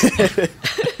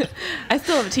 I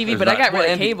still have a TV, but I got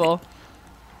rid of cable.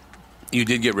 You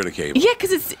did get rid of cable. Yeah,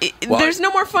 because there's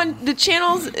no more fun. The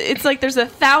channels, it's like there's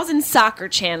 1,000 soccer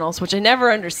channels, which I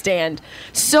never understand.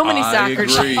 So many I soccer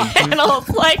agree. channels.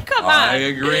 Like, come on. I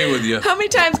agree with you. How many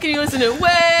times can you listen to way,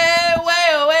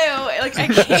 way, way? Like, I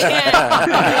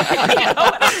can't. You know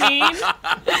what I mean?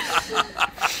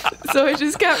 So I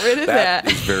just got rid of that.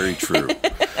 That is very true.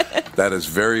 That is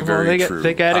very, very Well, true.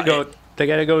 they got to go. They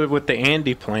got to go with the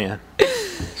Andy plan.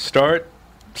 Start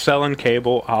selling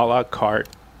cable a la carte.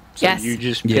 So Yes. you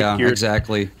just pick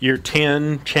exactly. your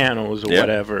 10 channels or Yep.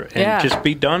 whatever, and Yeah. just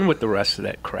be done with the rest of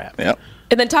that crap. Yep.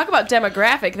 And then talk about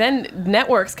demographic. Then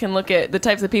networks can look at the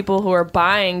types of people who are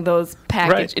buying those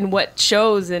package Right. and what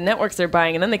shows and networks they're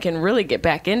buying, and then they can really get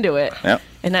back into it Yep.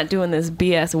 and not doing this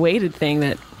BS weighted thing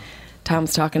that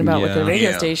Tom's talking about with the Yeah. radio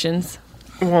Yeah. stations.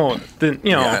 Well, then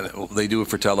Yeah, they do it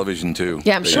for television too.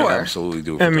 Yeah, I'm They sure. absolutely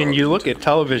do it for I mean, you television, look too. at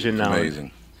television now.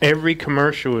 Amazing. Every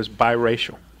commercial is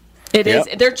biracial. It is.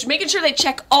 Yep. They're making sure they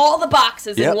check all the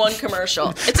boxes Yep. in one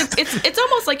commercial. It's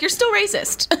almost like you're still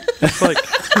racist. It's like,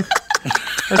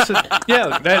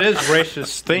 that is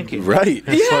racist thinking. Right.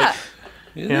 It's Yeah. like,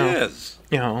 It know, is.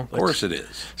 of course it is.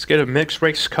 Let's get a mixed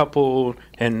race couple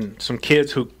and some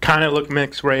kids who kind of look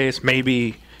mixed race.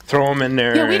 Maybe throw them in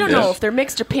there. Yeah, we don't and know just- if they're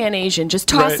mixed or Pan Asian. Just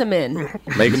toss Right. them in.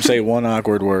 Make them say one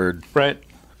awkward word, Right.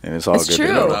 and it's all That's good. true.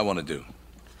 You To know go. what I want to do?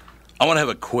 I want to have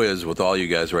a quiz with all you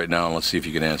guys right now, and let's see if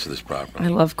you can answer this properly. I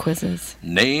love quizzes.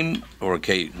 Name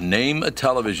a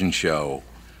television show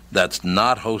that's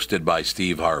not hosted by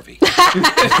Steve Harvey.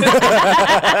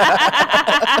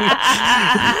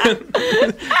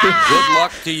 Good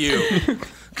luck to you.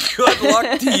 Good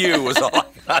luck to you is all I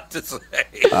got to say.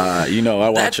 I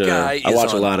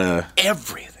watch a lot of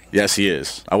everything. Yes, he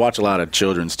is. I watch a lot of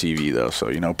children's TV though, so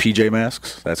PJ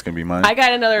Masks. That's gonna be mine. I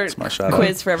got another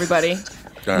quiz for everybody.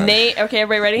 Right. Okay,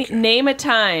 everybody ready? Name a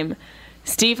time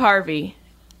Steve Harvey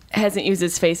hasn't used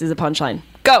his face as a punchline.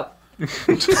 Go.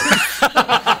 Every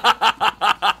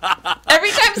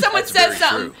time someone says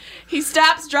something, he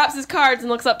stops, drops his cards, and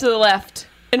looks up to the left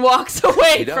and walks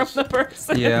away from the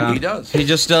person. Yeah, he does. He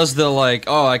just does the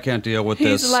I can't deal with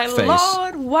He's this like, face.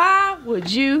 Lord, why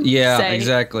would you say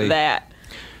exactly. that?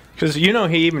 Because he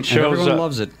even shows everyone up.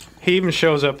 loves it. He even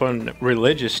shows up on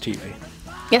religious TV.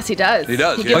 Yes, he does. He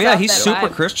does. gives Oh yeah, off he's that super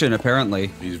vibe. Christian apparently.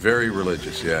 He's very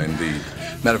religious, yeah, indeed.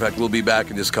 Matter of fact, we'll be back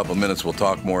in just a couple of minutes. We'll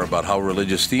talk more about how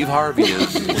religious Steve Harvey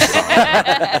is.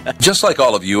 Just like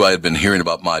all of you, I had been hearing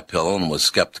about MyPillow and was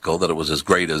skeptical that it was as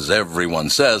great as everyone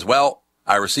says. Well,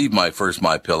 I received my first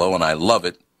MyPillow, and I love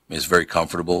it. It's very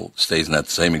comfortable, stays in that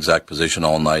same exact position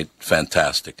all night.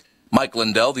 Fantastic. Mike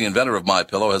Lindell, the inventor of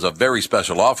MyPillow, has a very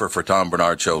special offer for Tom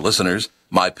Bernard Show listeners.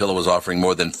 MyPillow is offering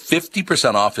more than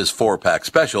 50% off his 4-pack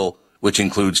special, which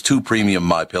includes 2 premium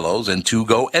MyPillows and 2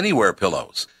 Go Anywhere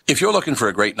pillows. If you're looking for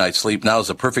a great night's sleep, now's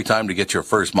the perfect time to get your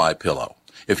first MyPillow.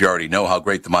 If you already know how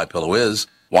great the MyPillow is,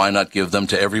 why not give them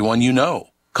to everyone you know?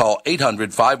 Call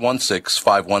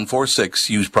 800-516-5146,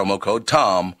 use promo code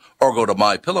TOM, or go to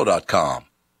MyPillow.com.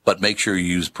 But make sure you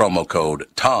use promo code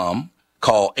TOM.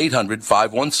 Call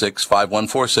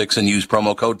 800-516-5146 and use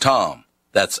promo code TOM.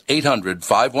 That's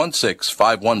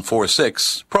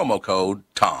 800-516-5146, promo code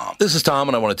TOM. This is Tom,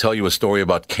 and I want to tell you a story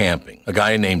about camping. A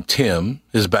guy named Tim,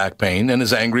 his back pain, and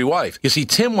his angry wife. You see,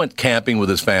 Tim went camping with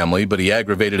his family, but he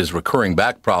aggravated his recurring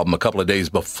back problem a couple of days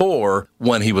before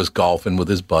when he was golfing with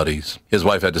his buddies. His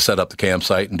wife had to set up the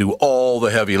campsite and do all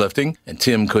the heavy lifting, and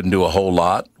Tim couldn't do a whole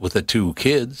lot with the 2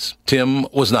 kids. Tim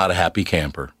was not a happy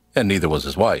camper. And neither was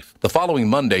his wife. The following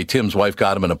Monday, Tim's wife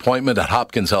got him an appointment at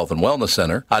Hopkins Health and Wellness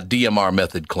Center, a DMR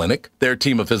Method clinic. Their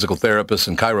team of physical therapists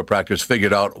and chiropractors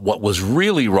figured out what was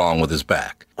really wrong with his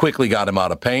back, quickly got him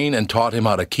out of pain, and taught him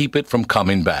how to keep it from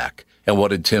coming back. And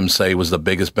what did Tim say was the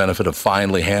biggest benefit of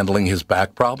finally handling his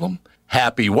back problem?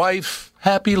 Happy wife,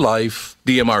 happy life.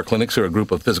 DMR clinics are a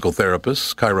group of physical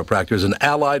therapists, chiropractors, and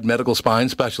allied medical spine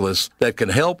specialists that can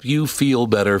help you feel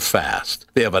better fast.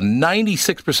 They have a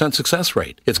 96% success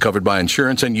rate. It's covered by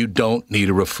insurance, and you don't need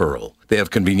a referral. They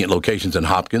have convenient locations in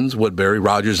Hopkins, Woodbury,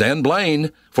 Rogers, and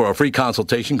Blaine. For a free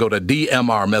consultation, go to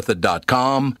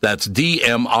dmrmethod.com. That's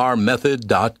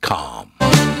dmrmethod.com.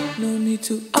 No need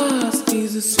to ask,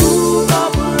 he's a smooth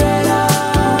operator.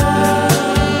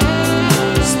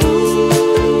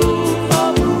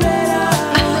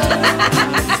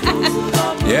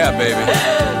 Yeah, baby.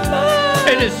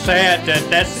 It is sad that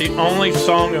that's the only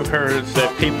song of hers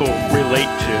that people relate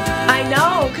to. I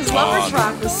know, because Lovers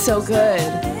Rock was so good.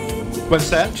 What's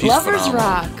that? She's Lovers phenomenal.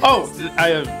 Rock. Oh,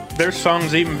 their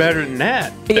song's even better than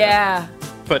that. Yeah.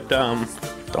 But don't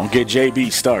get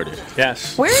JB started.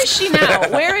 yes, Where is she now?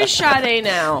 Where is Sade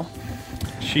now?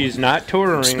 she's not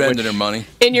touring. Spending her money.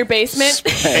 In your basement?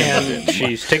 And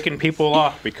she's ticking people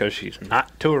off because she's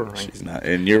not touring. She's not,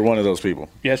 and you're one of those people.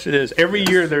 Yes, it is. Every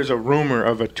year there's a rumor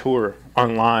of a tour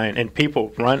online, and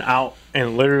people run out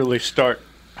and literally start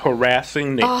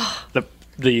harassing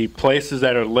the places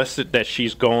that are listed that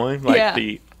she's going, like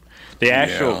the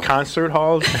actual concert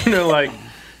halls. And they're like,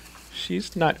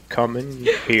 she's not coming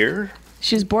here.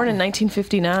 She was born in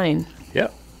 1959.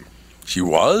 Yep. She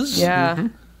was? Yeah. Mm-hmm.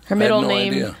 Her middle no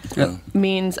name idea. Yeah.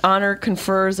 means honor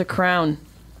confers a crown.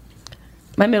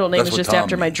 My middle name That's is what just Tom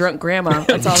after my means. drunk grandma.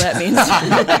 That's all that means.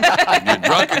 Your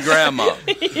drunken grandma.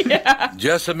 Yeah.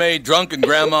 Jessime Drunken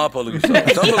Grandma Palooza.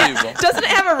 It's unbelievable. Doesn't it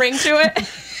have a ring to it?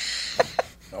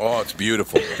 Oh, it's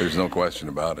beautiful. There's no question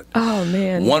about it. Oh,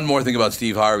 man. One more thing about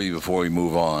Steve Harvey before we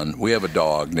move on. We have a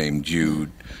dog named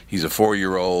Jude. He's a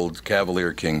 4-year-old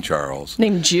Cavalier King Charles.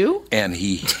 Named Jew? And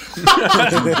he... Jude.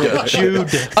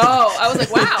 Oh, I was like,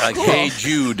 wow, Like, cool. hey,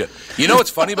 Jude. You know what's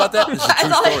funny about that? This is a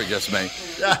true story, Jessime.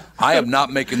 I am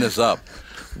not making this up.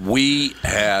 We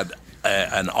had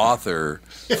an author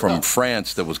from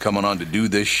France that was coming on to do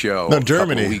this show No, a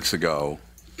Germany. couple of weeks ago.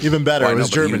 Even better, Well, I it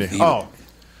was know, but Germany. he- Oh,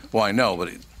 Well, I know, but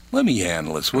let me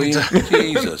handle this, will you?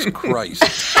 Jesus Christ.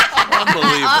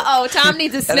 Unbelievable. Uh-oh, Tom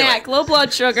needs a snack. Low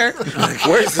blood sugar.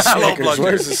 Where's the Snickers?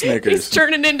 Where's the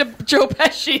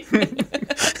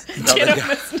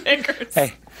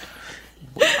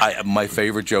He's My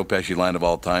favorite Joe Pesci line of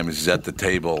all time is he's at the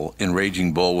table in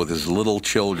Raging Bull with his little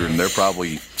children. They're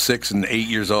probably 6 and 8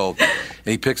 years old.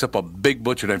 And he picks up a big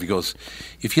butcher knife. He goes,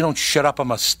 "If you don't shut up, I'm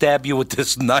going to stab you with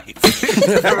this knife."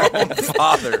 Their own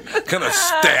father going to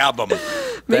stab him. Make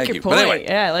Thank your you. point. But anyway,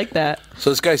 Yeah, I like that. so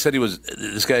this guy said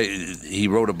he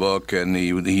wrote a book and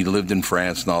he lived in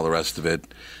France and all the rest of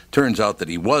it. Turns out that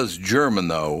he was German,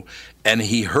 though, and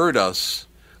he heard us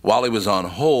while he was on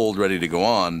hold, ready to go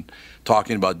on,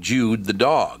 talking about Jude the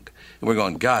dog. And we're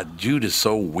going, God, Jude is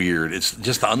so weird. It's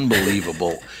just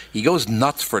unbelievable. He goes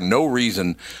nuts for no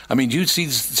reason. I mean, Jude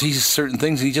sees certain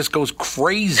things and he just goes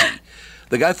crazy.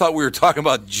 The guy thought we were talking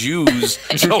about Jews,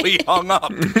 so he hung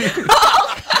up. Did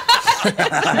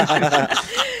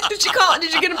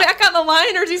you get him back on the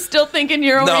line, or is he still thinking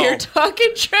you're over No. here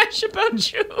talking trash about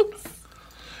Jews?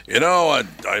 You know,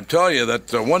 I tell you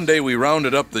that one day we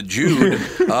rounded up the Jude.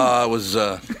 Was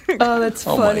Oh, that's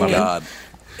funny. my God.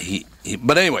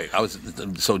 But anyway,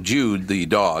 so Jude the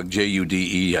dog, Jude,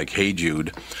 like Hey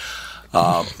Jude,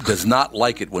 does not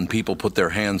like it when people put their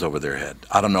hands over their head.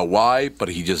 I don't know why, but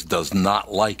he just does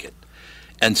not like it.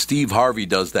 And Steve Harvey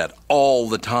does that all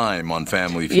the time on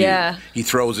Family Feud. Yeah. He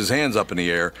throws his hands up in the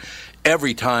air.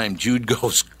 Every time Jude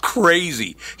goes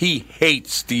crazy. He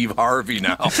hates Steve Harvey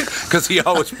now because he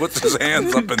always puts his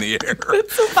hands up in the air.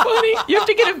 That's so funny. You have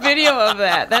to get a video of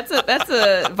that. That's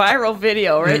a viral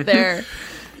video right there.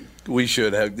 We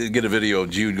should get a video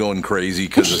of Jude going crazy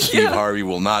because Steve Harvey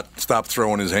will not stop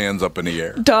throwing his hands up in the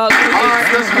air. Dog. All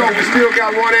right, let's go. We still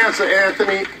got one answer,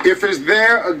 Anthony. If it's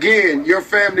there, again, your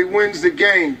family wins the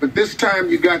game. But this time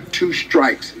you got 2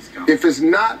 strikes. If it's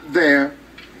not there,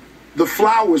 the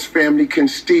Flowers family can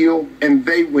steal and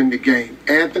they win the game.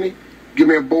 Anthony, give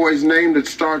me a boy's name that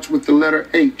starts with the letter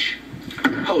H.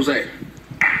 Jose.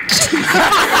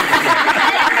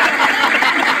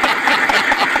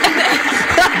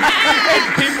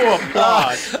 People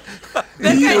applaud. That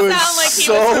guy sounded like he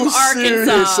was from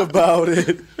Arkansas. about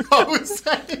it.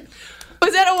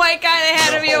 Was that a white guy? That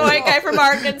had to be a white guy from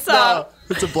Arkansas. No,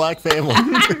 it's a black family.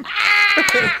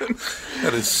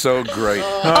 That is so great.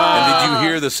 And did you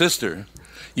hear the sister?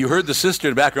 You heard the sister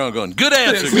in the background going, "Good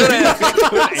answer, good answer."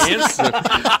 Good answer.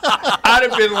 I'd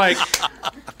have been like,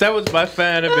 that was my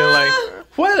fan. I'd been like,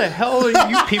 where the hell do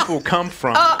you people come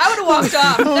from? I would have walked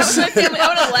off. That was my family. I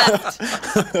would have left.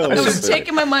 I would have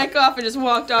taken my mic off and just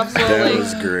walked off slowly. That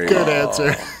was great. Good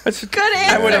answer. Good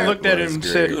answer. I would have looked at him and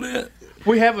said,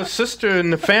 we have a sister in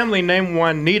the family named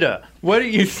Juanita. What do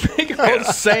you think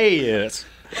Jose is?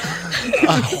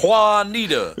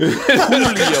 Juanita,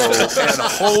 Julio, and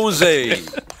Jose. He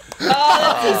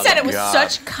said it with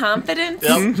such confidence.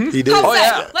 Yep, he did. Jose, Oh,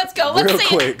 yeah. let's go. Let's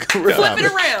see it. Flip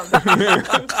it around.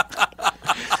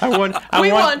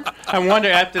 We won. I wonder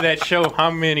after that show how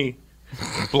many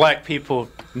black people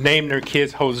named their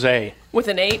kids Jose. With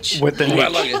an H. With an I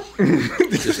H. like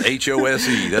it. Just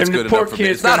H-O-S-E. That's And the good poor enough for me.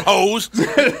 kids It's not hose.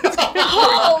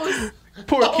 Hose.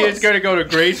 Poor kid's going to go to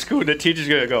grade school and the teacher's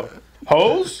going to go,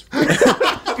 hose?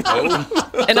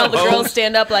 And all the girls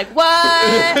stand up like, what?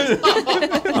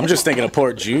 I'm just thinking of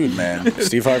poor Jude, man.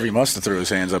 Steve Harvey must have threw his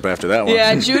hands up after that one.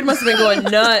 Yeah, Jude must have been going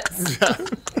nuts.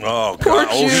 Oh, Poor God.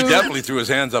 Oh, he Jude. definitely threw his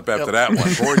hands up after that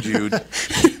one. Poor Jude.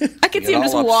 I could see him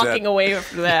just all upset. walking away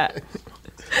after that.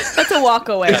 That's a walk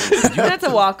away. That's a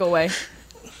walk away.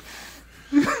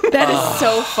 That is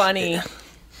so funny.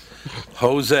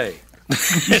 Jose.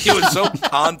 He was so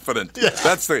confident.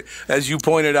 That's as you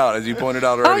pointed out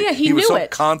already. Oh, yeah, he was knew so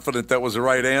it. confident that was the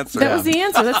right answer. That was the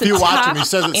answer. That's If you watch top him, he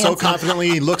says it so answer. confidently.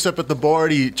 He looks up at the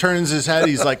board. He turns his head.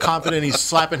 He's like confident. He's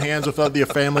slapping hands with other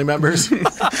family members.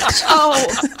 Oh,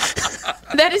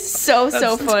 that is so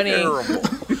funny. Terrible.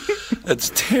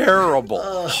 That's terrible.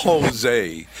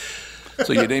 Jose.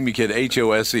 So you name your kid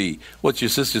H-O-S-E. What's your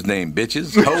sister's name,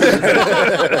 bitches?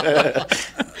 Jose.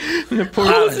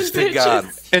 Honest to God.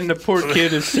 And the poor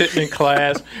kid is sitting in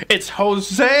class. It's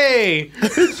Jose.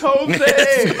 It's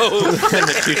Jose. And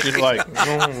the teacher's like,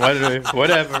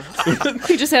 whatever.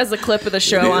 He just has the clip of the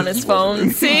show on his phone.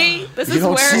 See? This is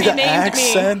where he named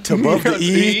me. above the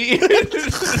E.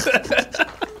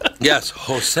 Yes,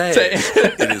 Jose.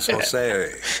 It is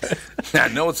Jose. I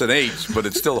know it's an H, but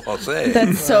it's still Jose.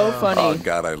 That's so funny. Oh,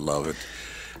 God, I love it.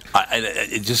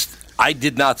 I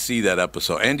did not see that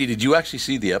episode. Andy, did you actually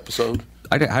see the episode?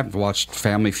 I haven't watched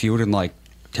Family Feud in like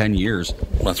 10 years.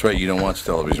 That's right. You don't watch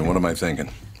television. What am I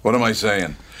thinking? What am I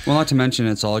saying? Well, not to mention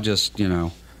it's all just,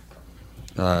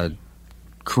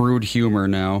 crude humor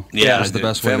now. Yeah, is the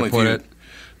best way to put it.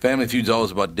 Family Feud's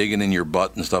always about digging in your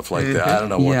butt and stuff like that. I don't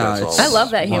know what that's all I love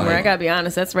that humor. I gotta be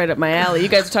honest, that's right up my alley. You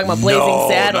guys are talking about Blazing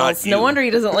Saddles. No wonder he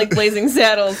doesn't like Blazing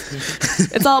Saddles.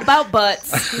 It's all about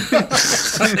butts. I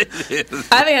think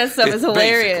that stuff is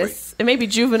hilarious. Basically. It may be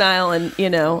juvenile and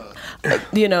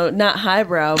not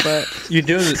highbrow, but you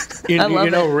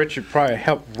know, Richard Pryor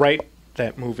helped write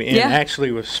that movie and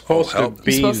actually was supposed to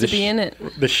be in it.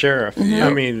 The sheriff. Mm-hmm. I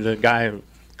mean, the guy.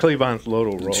 Cleavon's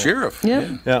Loto role. Sheriff. Yeah,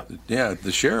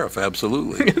 the sheriff,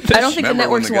 absolutely. I don't think the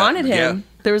networks wanted him. Yeah.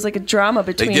 There was like a drama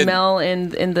between Mel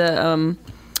and the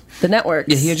networks.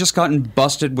 Yeah, he had just gotten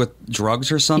busted with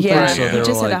drugs or something. Yeah, so he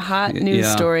just had a hot news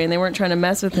story, and they weren't trying to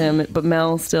mess with him, but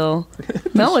Mel was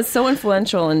so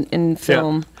influential in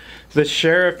film. Yeah. The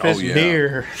sheriff is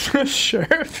near. The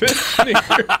sheriff is near.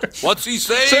 What's he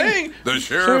saying? The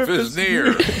sheriff is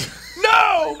near.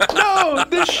 No,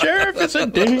 the sheriff is a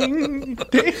ding.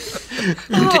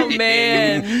 Oh,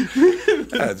 man.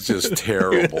 That's just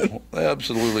terrible.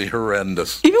 Absolutely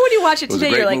horrendous. Even when you watch it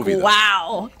today, you're like,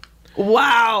 wow.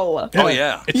 Wow. Oh,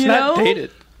 yeah. It's not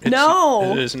dated.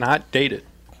 No. It is not dated.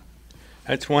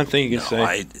 That's one thing you can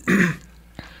say.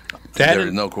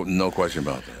 There's no question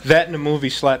about that. That and the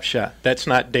movie Slapshot. That's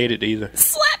not dated either.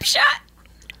 Slapshot?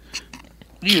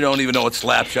 You don't even know what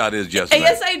Slapshot is, Jessica.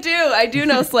 Yes, I do. I do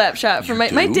know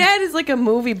Slapshot. My dad is like a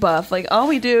movie buff. Like all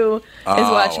we do is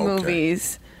watch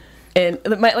movies. And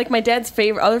my dad's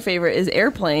other favorite is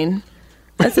Airplane.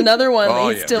 That's another one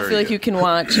that you still feel like you can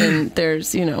watch, and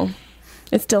there's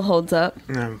it still holds up.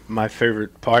 My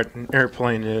favorite part in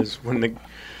Airplane is when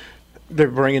they're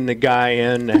bringing the guy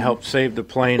in to help save the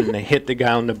plane, and they hit the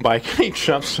guy on the bike, and he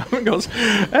jumps up and goes,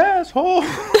 "Asshole."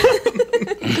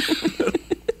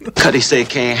 Cuddy say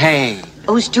can't hang.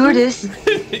 Oh, stewardess,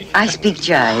 I speak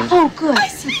jive. Oh, good.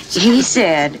 He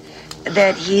said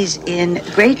that he's in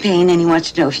great pain and he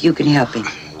wants to know if you can help him.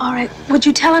 All right. Would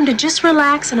you tell him to just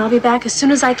relax and I'll be back as soon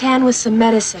as I can with some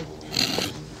medicine?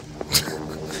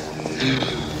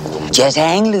 Just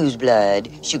hang loose, blood.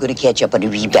 She's going to catch up on the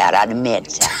rebound on the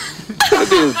meds.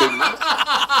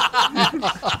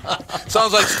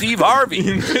 Sounds like Steve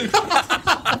Harvey.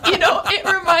 It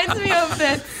reminds me of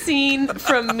that scene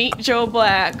from Meet Joe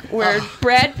Black where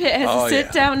Brad Pitt has to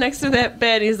sit down next to that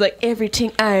bed. He's like,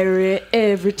 everything Irish,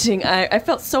 everything Irish. I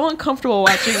felt so uncomfortable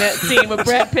watching that scene with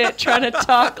Brad Pitt trying to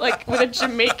talk like with a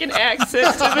Jamaican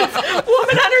accent to this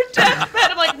woman on her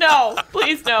deathbed. I'm like, no,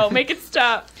 please no, make it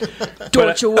stop.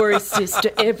 Don't you worry,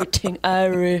 sister, everything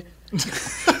Irish.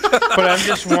 But I'm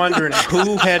just wondering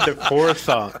who had the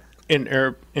forethought in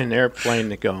Airplane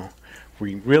to go,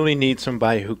 we really need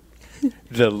somebody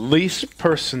the least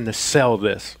person to sell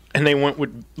this. And they went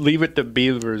with Leave It to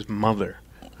Beaver's mother.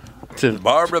 To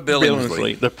Barbara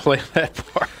Billingsley. To play that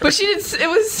part. But she did, it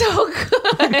was so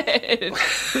good.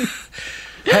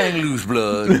 Hang loose,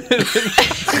 blood.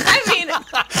 I mean,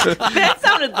 that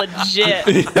sounded legit.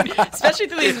 Especially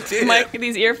through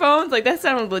these earphones. Like, that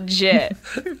sounded legit.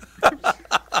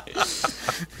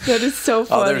 That is so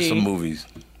funny. Oh, there's some movies.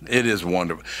 It is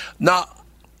wonderful. Now,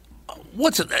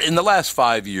 in the last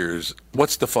 5 years,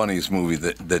 what's the funniest movie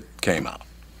that came out?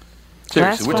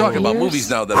 Seriously, we're talking about movies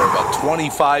now that are about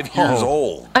 25 years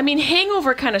old. I mean,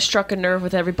 Hangover kind of struck a nerve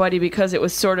with everybody because it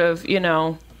was sort of,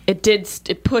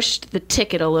 it pushed the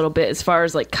ticket a little bit as far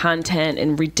as like content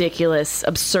and ridiculous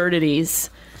absurdities.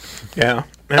 Yeah.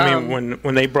 I mean,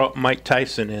 when they brought Mike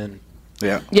Tyson in.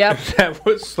 Yeah. Yep. That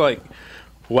was like,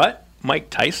 what? Mike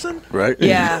Tyson? Right.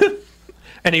 Yeah.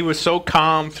 And he was so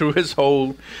calm through his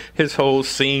whole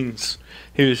scenes.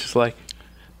 He was just like,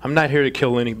 I'm not here to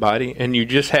kill anybody. And you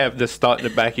just have this thought in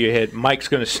the back of your head, Mike's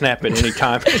going to snap at any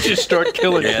time and just start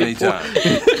killing anytime.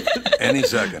 Any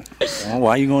second. Well,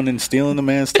 why are you going and stealing the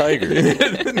man's tiger?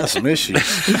 That's some issues.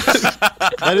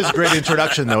 That is a great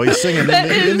introduction, though. He's singing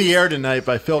in the Air Tonight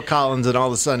by Phil Collins, and all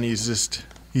of a sudden he's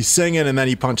singing, and then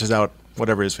he punches out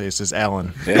whatever his face is,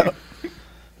 Alan. Yeah.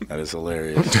 That is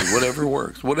hilarious. Whatever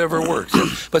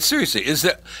works. But seriously,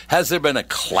 has there been a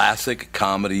classic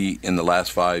comedy in the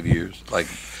last 5 years? Like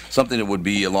something that would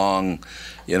be along,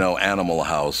 Animal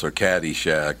House or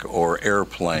Caddyshack or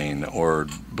Airplane or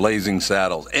Blazing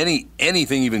Saddles?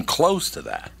 Anything even close to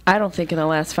that? I don't think in the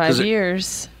last 5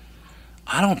 years.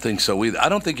 I don't think so either. I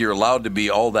don't think you're allowed to be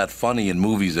all that funny in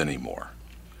movies anymore.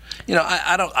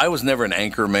 I was never an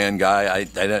Anchorman guy.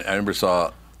 I never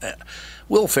saw.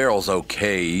 Will Ferrell's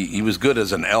okay. He was good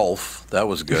as an elf. That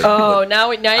was good. Oh,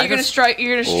 now you're gonna strike.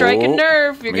 You're gonna strike a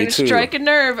nerve. You're gonna strike a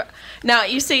nerve. Now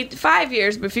you say 5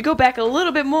 years, but if you go back a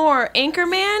little bit more,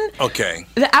 Anchorman. Okay.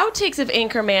 The outtakes of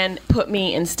Anchorman put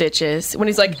me in stitches when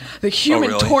he's like, the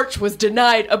Human Torch was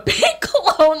denied a pink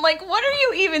loan. Like, what are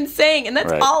you even saying? And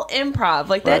that's all improv.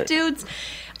 Like that dude's.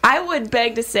 I would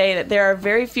beg to say that there are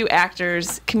very few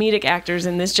actors, comedic actors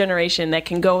in this generation that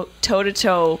can go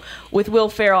toe-to-toe with Will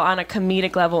Ferrell on a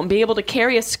comedic level and be able to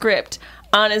carry a script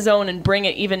on his own and bring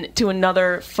it even to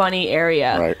another funny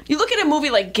area. Right. You look at a movie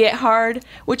like Get Hard,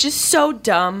 which is so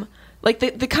dumb. Like,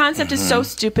 the concept is so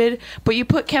stupid, but you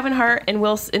put Kevin Hart and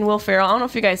Will Ferrell. I don't know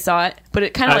if you guys saw it, but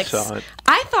it kind of saw it.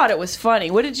 I thought it was funny.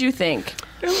 What did you think?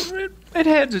 It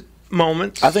had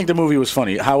moments. I think the movie was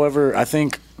funny. However, I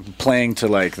think playing to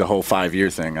like the whole 5-year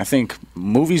thing, I think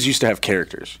movies used to have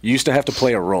characters. You used to have to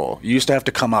play a role. You used to have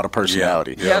to come out of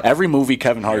personality. Yep. Every movie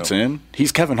Kevin Hart's in,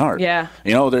 he's Kevin Hart. Yeah.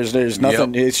 You know, there's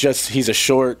nothing. It's just he's a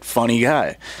short, funny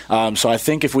guy. So I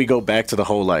think if we go back to the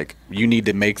whole like you need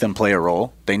to make them play a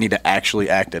role, they need to actually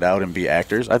act it out and be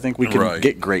actors. I think we can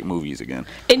get great movies again.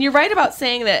 And you're right about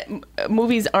saying that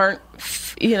movies aren't,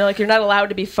 like you're not allowed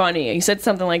to be funny. You said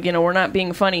something like, we're not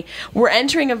being funny. We're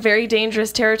entering a very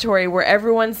dangerous territory where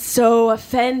everyone's so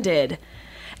offended.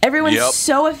 Everyone's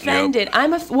so offended.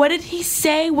 What did he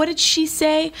say? What did she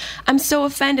say? I'm so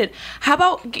offended. How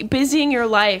about busying your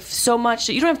life so much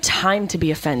that you don't have time to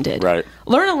be offended? Right.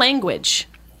 Learn a language,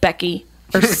 Becky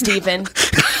or Steven.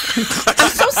 I'm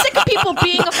so sick of people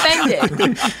being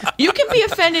offended. You can be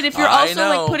offended if you're also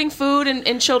like putting food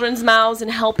in children's mouths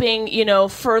and helping,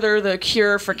 further the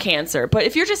cure for cancer. But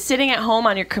if you're just sitting at home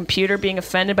on your computer being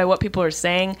offended by what people are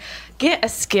saying, get a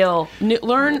skill.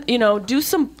 Learn, do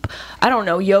some, I don't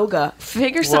know, yoga.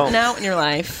 Figure something out in your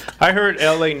life. I heard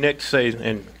L.A. Nick say,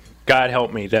 and God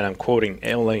help me that I'm quoting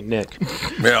L.A. Nick.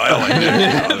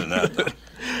 L.A.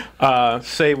 Nick.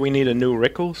 Say we need a new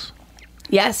Rickles.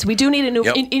 Yes, we do need a new.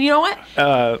 Yep. And you know what?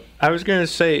 I was going to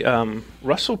say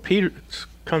Russell Peters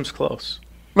comes close.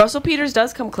 Russell Peters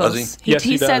does come close. Does he? Yes,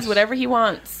 he says does. whatever he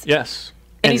wants. Yes.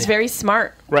 And he's very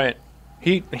smart. Right.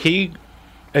 He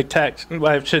attacks. Well,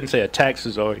 I shouldn't say attacks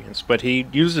his audience, but he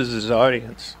uses his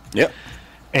audience. Yep.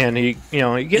 And he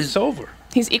gets over.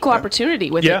 He's equal opportunity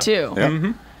with it too. Yeah.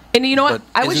 Mm-hmm. And you know what?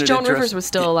 But I wish isn't it Joan Rivers interesting- was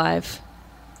still alive.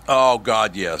 Oh,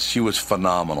 God, yes. She was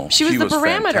phenomenal. She was the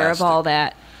parameter fantastic. of all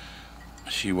that.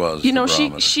 She was. You know,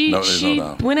 the she barometer. she No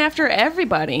doubt. went after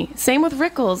everybody. Same with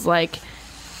Rickles,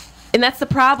 and that's the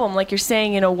problem. Like you're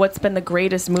saying, what's been the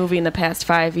greatest movie in the past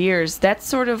 5 years? That's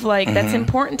sort of like that's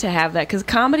important to have that because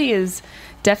comedy is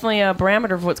definitely a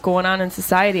parameter of what's going on in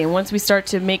society. And once we start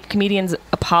to make comedians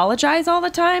apologize all the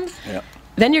time,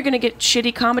 then you're going to get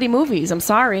shitty comedy movies. I'm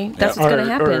sorry, that's what's going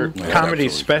to happen. Or comedy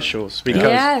specials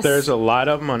because there's a lot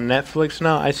of them on Netflix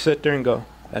now. I sit there and go,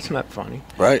 that's not funny.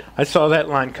 Right. I saw that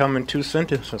line coming 2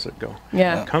 sentences ago.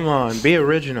 Yeah. Come on, be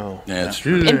original. Yeah, it's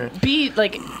true. And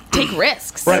take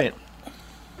risks. Right.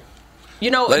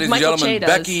 Ladies Michael and Che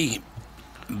gentlemen, does.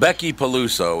 Becky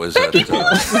Peluso is at.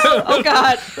 Oh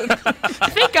God!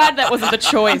 Thank God that wasn't the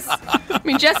choice. I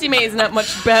mean, Jessie May is not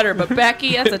much better, but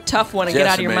Becky, that's a tough one to get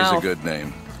out of your May's mouth. a good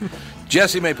name.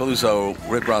 Jessie May Peluso,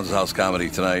 Rick Ron's House Comedy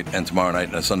tonight and tomorrow night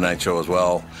and a Sunday night show as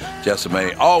well. Jessie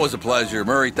May, always a pleasure.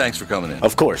 Murray, thanks for coming in.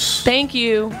 Of course. Thank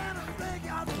you.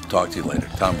 Talk to you later.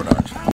 Tom Bernard.